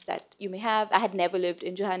questions that you may have. I had never lived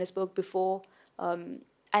in Johannesburg before,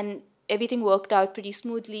 and everything worked out pretty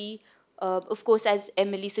smoothly. Of course, as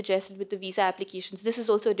Emily suggested with the visa applications, this is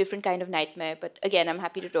also a different kind of nightmare, but again, I'm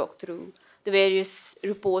happy to talk through the various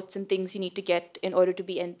reports and things you need to get in order to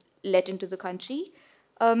be let into the country.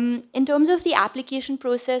 In terms of the application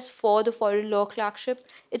process for the foreign law clerkship,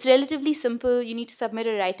 it's relatively simple. You need to submit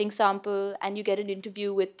a writing sample, and you get an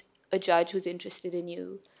interview with a judge who's interested in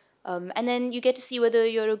you. And then you get to see whether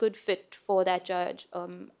you're a good fit for that judge.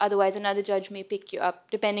 Otherwise, another judge may pick you up,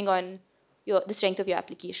 depending on the strength of your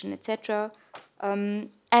application, etc. And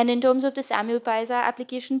in terms of the Samuel Pisar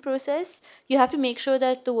application process, you have to make sure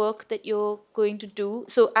that the work that you're going to do...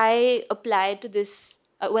 So I applied to this...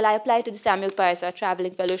 I applied to the Samuel Pisar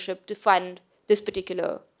Travelling Fellowship to fund this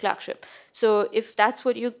particular clerkship. So if that's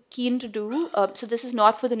what you're keen to do... so this is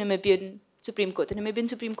not for the Namibian Supreme Court. The Namibian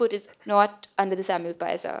Supreme Court is not under the Samuel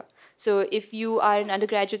Pisar. So if you are an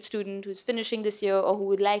undergraduate student who's finishing this year or who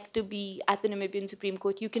would like to be at the Namibian Supreme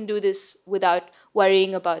Court, you can do this without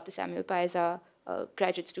worrying about the Samuel Pisar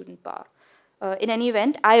graduate student bar. In any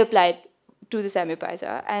event, I applied to the Samuel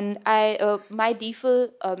Pisar, and my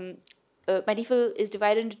DPhil is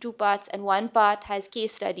divided into two parts, and one part has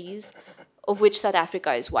case studies, of which South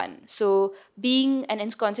Africa is one. So being and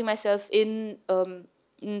ensconcing myself in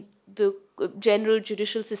the general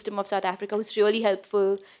judicial system of South Africa was really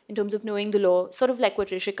helpful in terms of knowing the law, sort of like what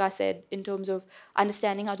Rishika said, in terms of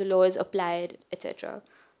understanding how the law is applied, etc.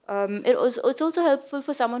 It's also helpful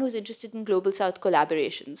for someone who's interested in Global South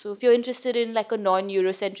collaboration. So if you're interested in like a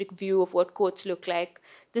non-Eurocentric view of what courts look like,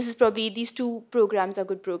 these two programs are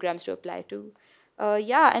good programs to apply to.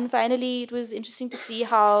 And finally, it was interesting to see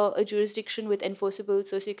how a jurisdiction with enforceable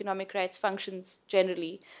socioeconomic rights functions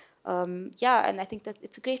generally. And I think that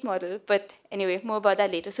it's a great model. But anyway, more about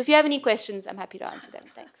that later. So if you have any questions, I'm happy to answer them.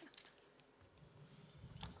 Thanks.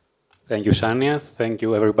 Thank you, Sania. Thank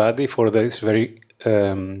you, everybody, for these very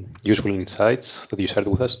useful insights that you shared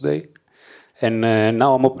with us today. And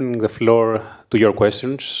now I'm opening the floor to your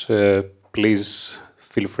questions. Please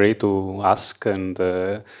feel free to ask. And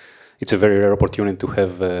it's a very rare opportunity to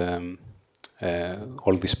have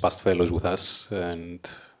all these past fellows with us. And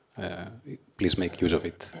please make use of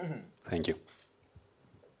it. Thank you.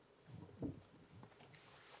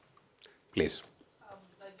 Please.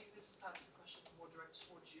 I think this is perhaps a question more directed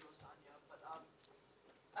towards you or Sania, but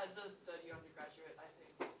as a third-year undergraduate, I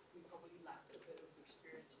think we probably lack a bit of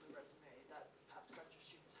experience on the resume that perhaps graduate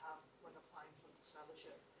students have when applying for this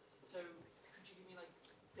fellowship. So could you give me like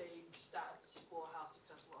vague stats for how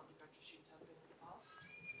successful undergraduate students have been in the past?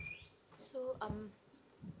 So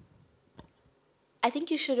I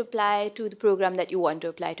think you should apply to the program that you want to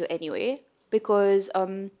apply to anyway, because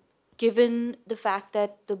given the fact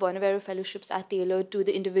that the Bonavero fellowships are tailored to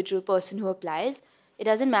the individual person who applies, it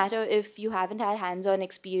doesn't matter if you haven't had hands-on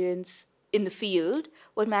experience in the field.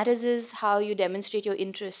 What matters is how you demonstrate your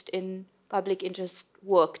interest in public interest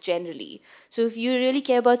work generally. So if you really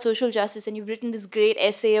care about social justice and you've written this great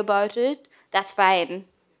essay about it, that's fine.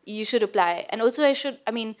 You should apply. And also I'm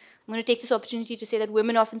going to take this opportunity to say that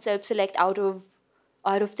women often self-select out of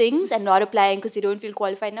things and not applying because they don't feel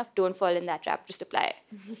qualified enough. Don't fall in that trap. Just apply.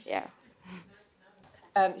 Yeah.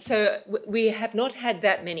 So we have not had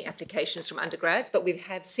that many applications from undergrads, but we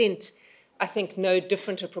have sent, I think, no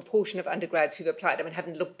different a proportion of undergrads who've applied. I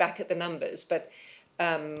haven't looked back at the numbers, but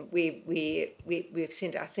we've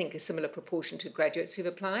sent, I think, a similar proportion to graduates who've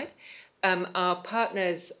applied. Our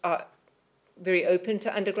partners are very open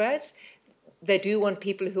to undergrads. They do want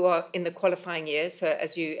people who are in the qualifying year. So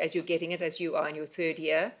as you're getting it, as you are in your third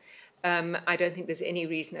year, I don't think there's any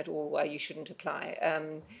reason at all why you shouldn't apply.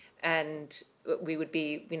 And we would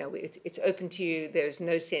be, it's open to you. There's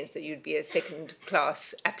no sense that you'd be a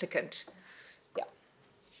second-class applicant. Yeah.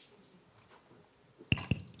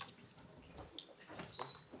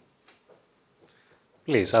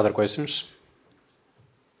 Please, other questions?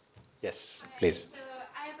 Yes, please. So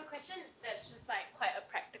I have a question that's just like quite a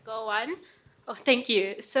practical one. Oh, thank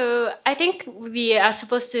you. So I think we are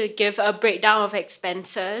supposed to give a breakdown of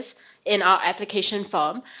expenses in our application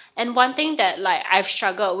form. And one thing that like I've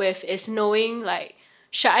struggled with is knowing like,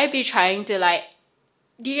 should I be trying to like,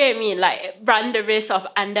 do you get me? Like run the risk of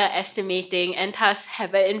underestimating and thus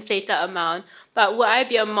have an inflated amount. But would I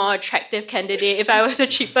be a more attractive candidate if I was a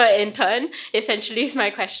cheaper intern? Essentially is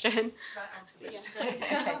my question.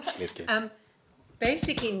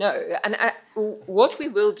 Basically, no. And what we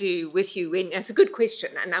will do with you, it's a good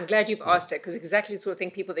question, and I'm glad you've asked it, because exactly the sort of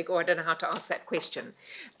thing people think, oh, I don't know how to ask that question.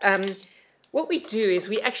 What we do is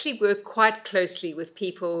we actually work quite closely with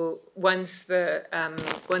people once the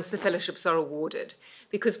fellowships are awarded,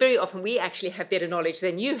 because very often we actually have better knowledge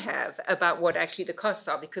than you have about what actually the costs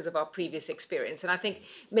are because of our previous experience. And I think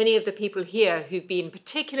many of the people here who've been,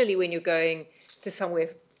 particularly when you're going to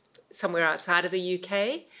somewhere outside of the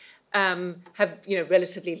UK, have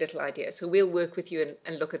relatively little idea. So we'll work with you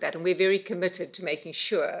and look at that. And we're very committed to making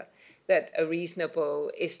sure that a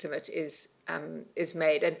reasonable estimate is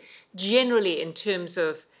made. And generally, in terms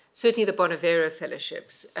of certainly the Bonavero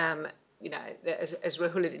fellowships, as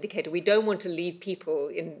Rahul has indicated, we don't want to leave people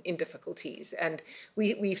in difficulties. And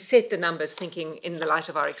we've set the numbers thinking in the light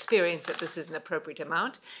of our experience that this is an appropriate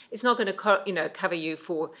amount. It's not going to cover you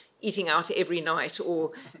for eating out every night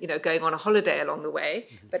or going on a holiday along the way,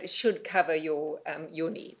 but it should cover your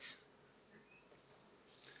needs.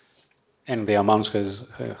 And the amount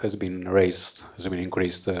has been raised, has been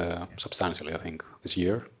increased substantially, I think, this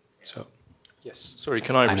year. So, yes. Sorry,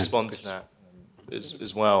 can I respond to that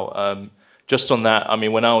as well? Just on that, I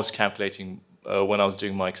mean, when I was calculating, when I was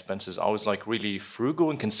doing my expenses, I was like really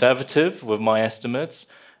frugal and conservative with my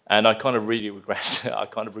estimates, and I kind of really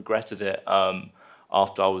regretted it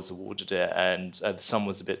after I was awarded it, and the sum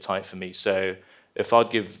was a bit tight for me. So if I'd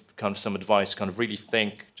give kind of some advice, kind of really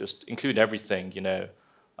think, just include everything,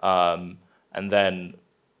 and then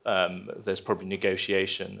there's probably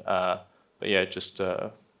negotiation. But yeah, just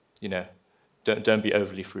don't be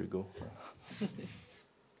overly frugal.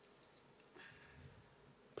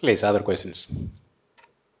 Please, other questions?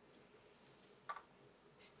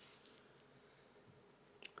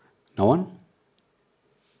 No one?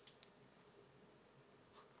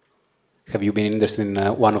 Have you been interested in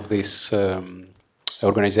one of these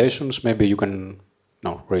organizations? Maybe you can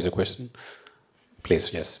raise a question.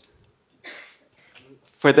 Please, yes.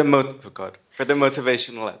 For the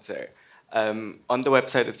motivational, let's say, on the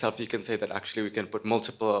website itself, you can say that actually we can put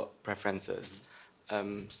multiple preferences.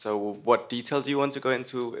 So what detail do you want to go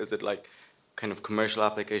into? Is it like kind of commercial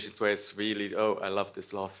applications where it's really, oh, I love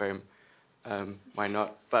this law firm, why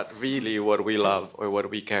not? But really what we love or what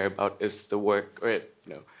we care about is the work, or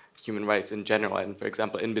human rights in general. And for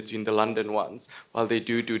example, in between the London ones, while they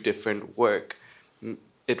do different work,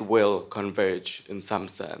 it will converge in some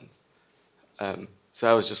sense. So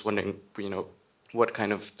I was just wondering, what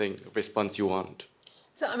kind of response you want.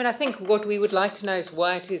 So, I mean, I think what we would like to know is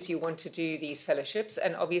why it is you want to do these fellowships.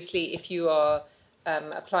 And obviously, if you are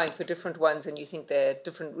applying for different ones and you think there are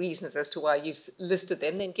different reasons as to why you've listed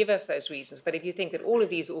them, then give us those reasons. But if you think that all of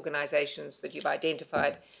these organizations that you've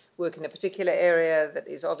identified work in a particular area that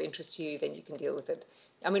is of interest to you, then you can deal with it.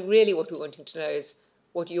 I mean, really what we're wanting to know is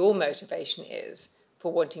what your motivation is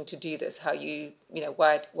for wanting to do this, how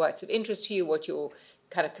why it's of interest to you, what your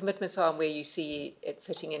kind of commitments are, and where you see it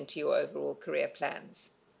fitting into your overall career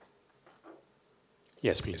plans.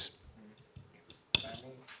 Yes, please.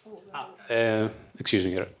 Excuse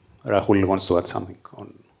me, Rahul wants to add something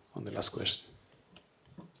on the last question.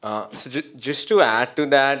 So just to add to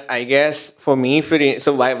that, I guess for me,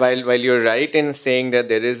 while you're right in saying that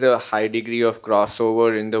there is a high degree of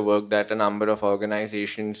crossover in the work that a number of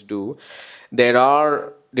organizations do, there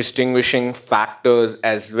are distinguishing factors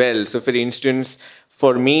as well. So for instance,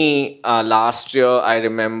 for me, last year, I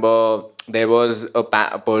remember there was a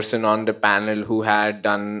person on the panel who had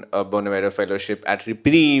done a Bonavero Fellowship at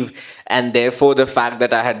Reprieve, and therefore the fact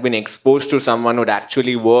that I had been exposed to someone who had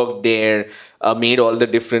actually worked there made all the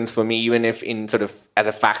difference for me, even if in sort of as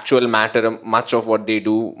a factual matter, much of what they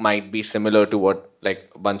do might be similar to what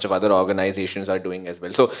like a bunch of other organizations are doing as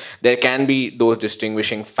well. So there can be those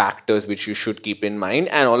distinguishing factors which you should keep in mind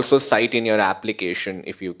and also cite in your application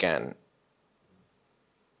if you can.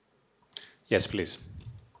 Yes, please.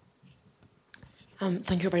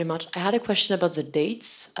 Thank you very much. I had a question about the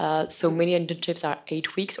dates. So many internships are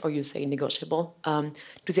 8 weeks, or you say negotiable.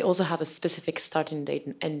 Do they also have a specific starting date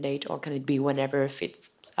and end date, or can it be whenever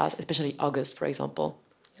fits, especially August, for example?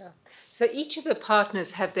 Yeah. So each of the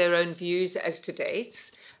partners have their own views as to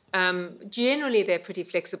dates. Generally, they're pretty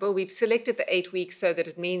flexible. We've selected the 8 weeks so that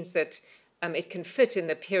it means that it can fit in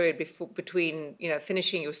the period between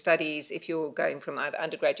finishing your studies if you're going from either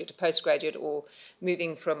undergraduate to postgraduate or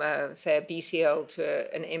moving from say a BCL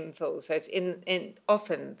to an MPhil. So it's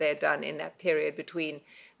often they're done in that period between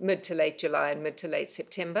mid to late July and mid to late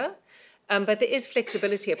September. But there is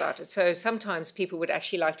flexibility about it. So sometimes people would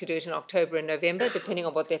actually like to do it in October and November, depending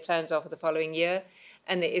on what their plans are for the following year.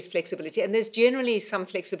 And there is flexibility. And there's generally some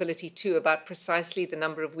flexibility too about precisely the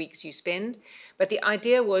number of weeks you spend. But the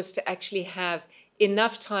idea was to actually have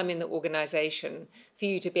enough time in the organization for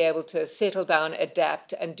you to be able to settle down,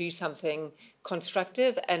 adapt, and do something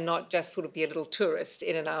constructive and not just sort of be a little tourist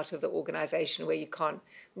in and out of the organization where you can't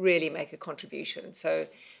really make a contribution. So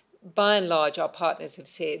by and large, our partners have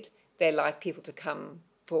said they like people to come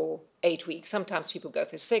for 8 weeks. Sometimes people go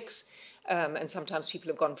for 6, and sometimes people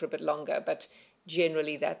have gone for a bit longer. But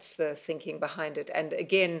generally, that's the thinking behind it. And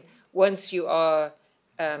again, once you are,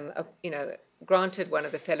 granted one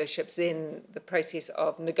of the fellowships, then the process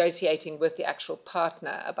of negotiating with the actual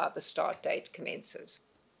partner about the start date commences.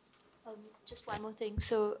 Just one more thing.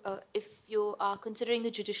 So if you are considering the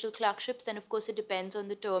judicial clerkships, then of course it depends on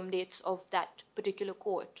the term dates of that particular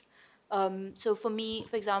court. So for me,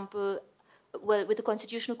 for example, well, with the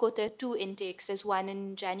Constitutional Court, there are 2 intakes. There's one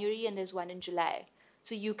in January and there's one in July.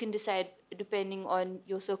 So you can decide, depending on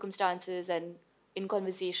your circumstances and in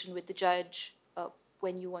conversation with the judge,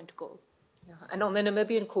 when you want to go. Yeah. And on the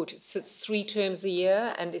Namibian court, it sits 3 terms a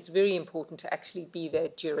year, and it's very important to actually be there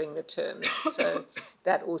during the terms. So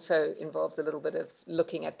that also involves a little bit of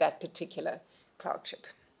looking at that particular clerkship.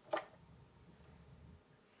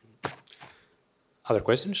 Other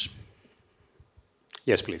questions?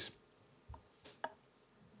 Yes, please.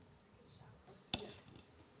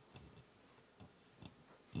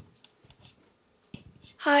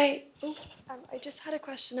 Hi, I just had a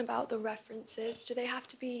question about the references. Do they have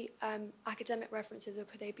to be academic references, or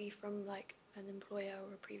could they be from like an employer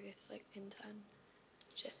or a previous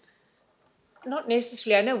internship? Not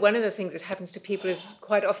necessarily. I know one of the things that happens to people is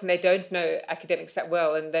quite often they don't know academics that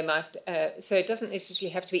well, and they might. So it doesn't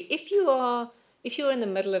necessarily have to be. If you're in the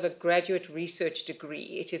middle of a graduate research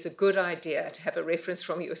degree, it is a good idea to have a reference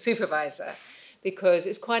from your supervisor, because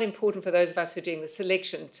it's quite important for those of us who are doing the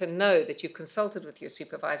selection to know that you consulted with your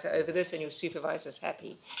supervisor over this and your supervisor's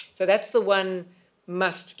happy. So that's the one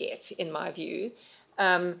must get, in my view.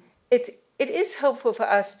 It is helpful for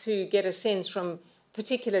us to get a sense from,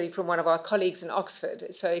 particularly from one of our colleagues in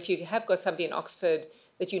Oxford. So if you have got somebody in Oxford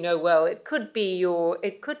that you know well, it could be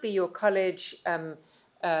your college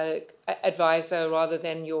advisor rather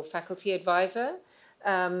than your faculty advisor.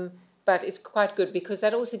 But it's quite good because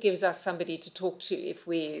that also gives us somebody to talk to if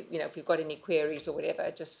we've got any queries or whatever,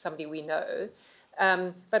 just somebody we know.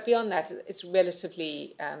 But beyond that, it's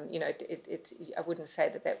relatively, I wouldn't say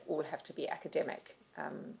that they all have to be academic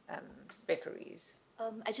referees.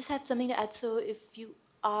 I just have something to add. So if you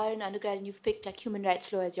are an undergrad and you've picked like human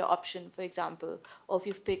rights law as your option, for example, or if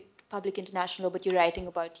you've picked public international law but you're writing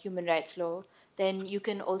about human rights law, then you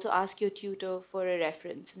can also ask your tutor for a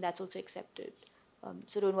reference, and that's also accepted.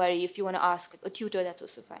 So don't worry, if you want to ask a tutor, that's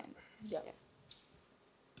also fine. Yeah.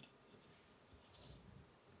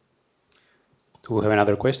 Do we have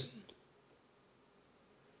another question?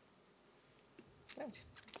 Right.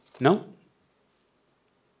 No?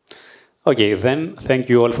 Okay, then thank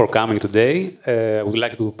you all for coming today. I would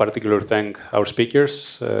like to particularly thank our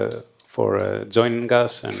speakers for joining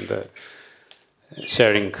us and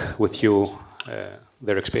sharing with you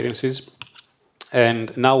their experiences.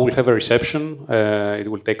 And now we'll have a reception.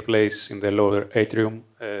 It will take place in the lower atrium,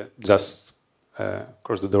 just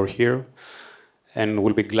across the door here. And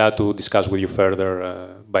we'll be glad to discuss with you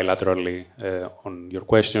further bilaterally on your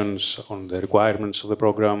questions, on the requirements of the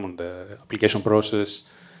program, on the application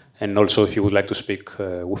process. And also, if you would like to speak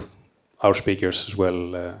with our speakers as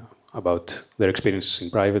well about their experiences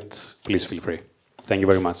in private, please feel free. Thank you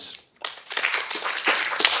very much.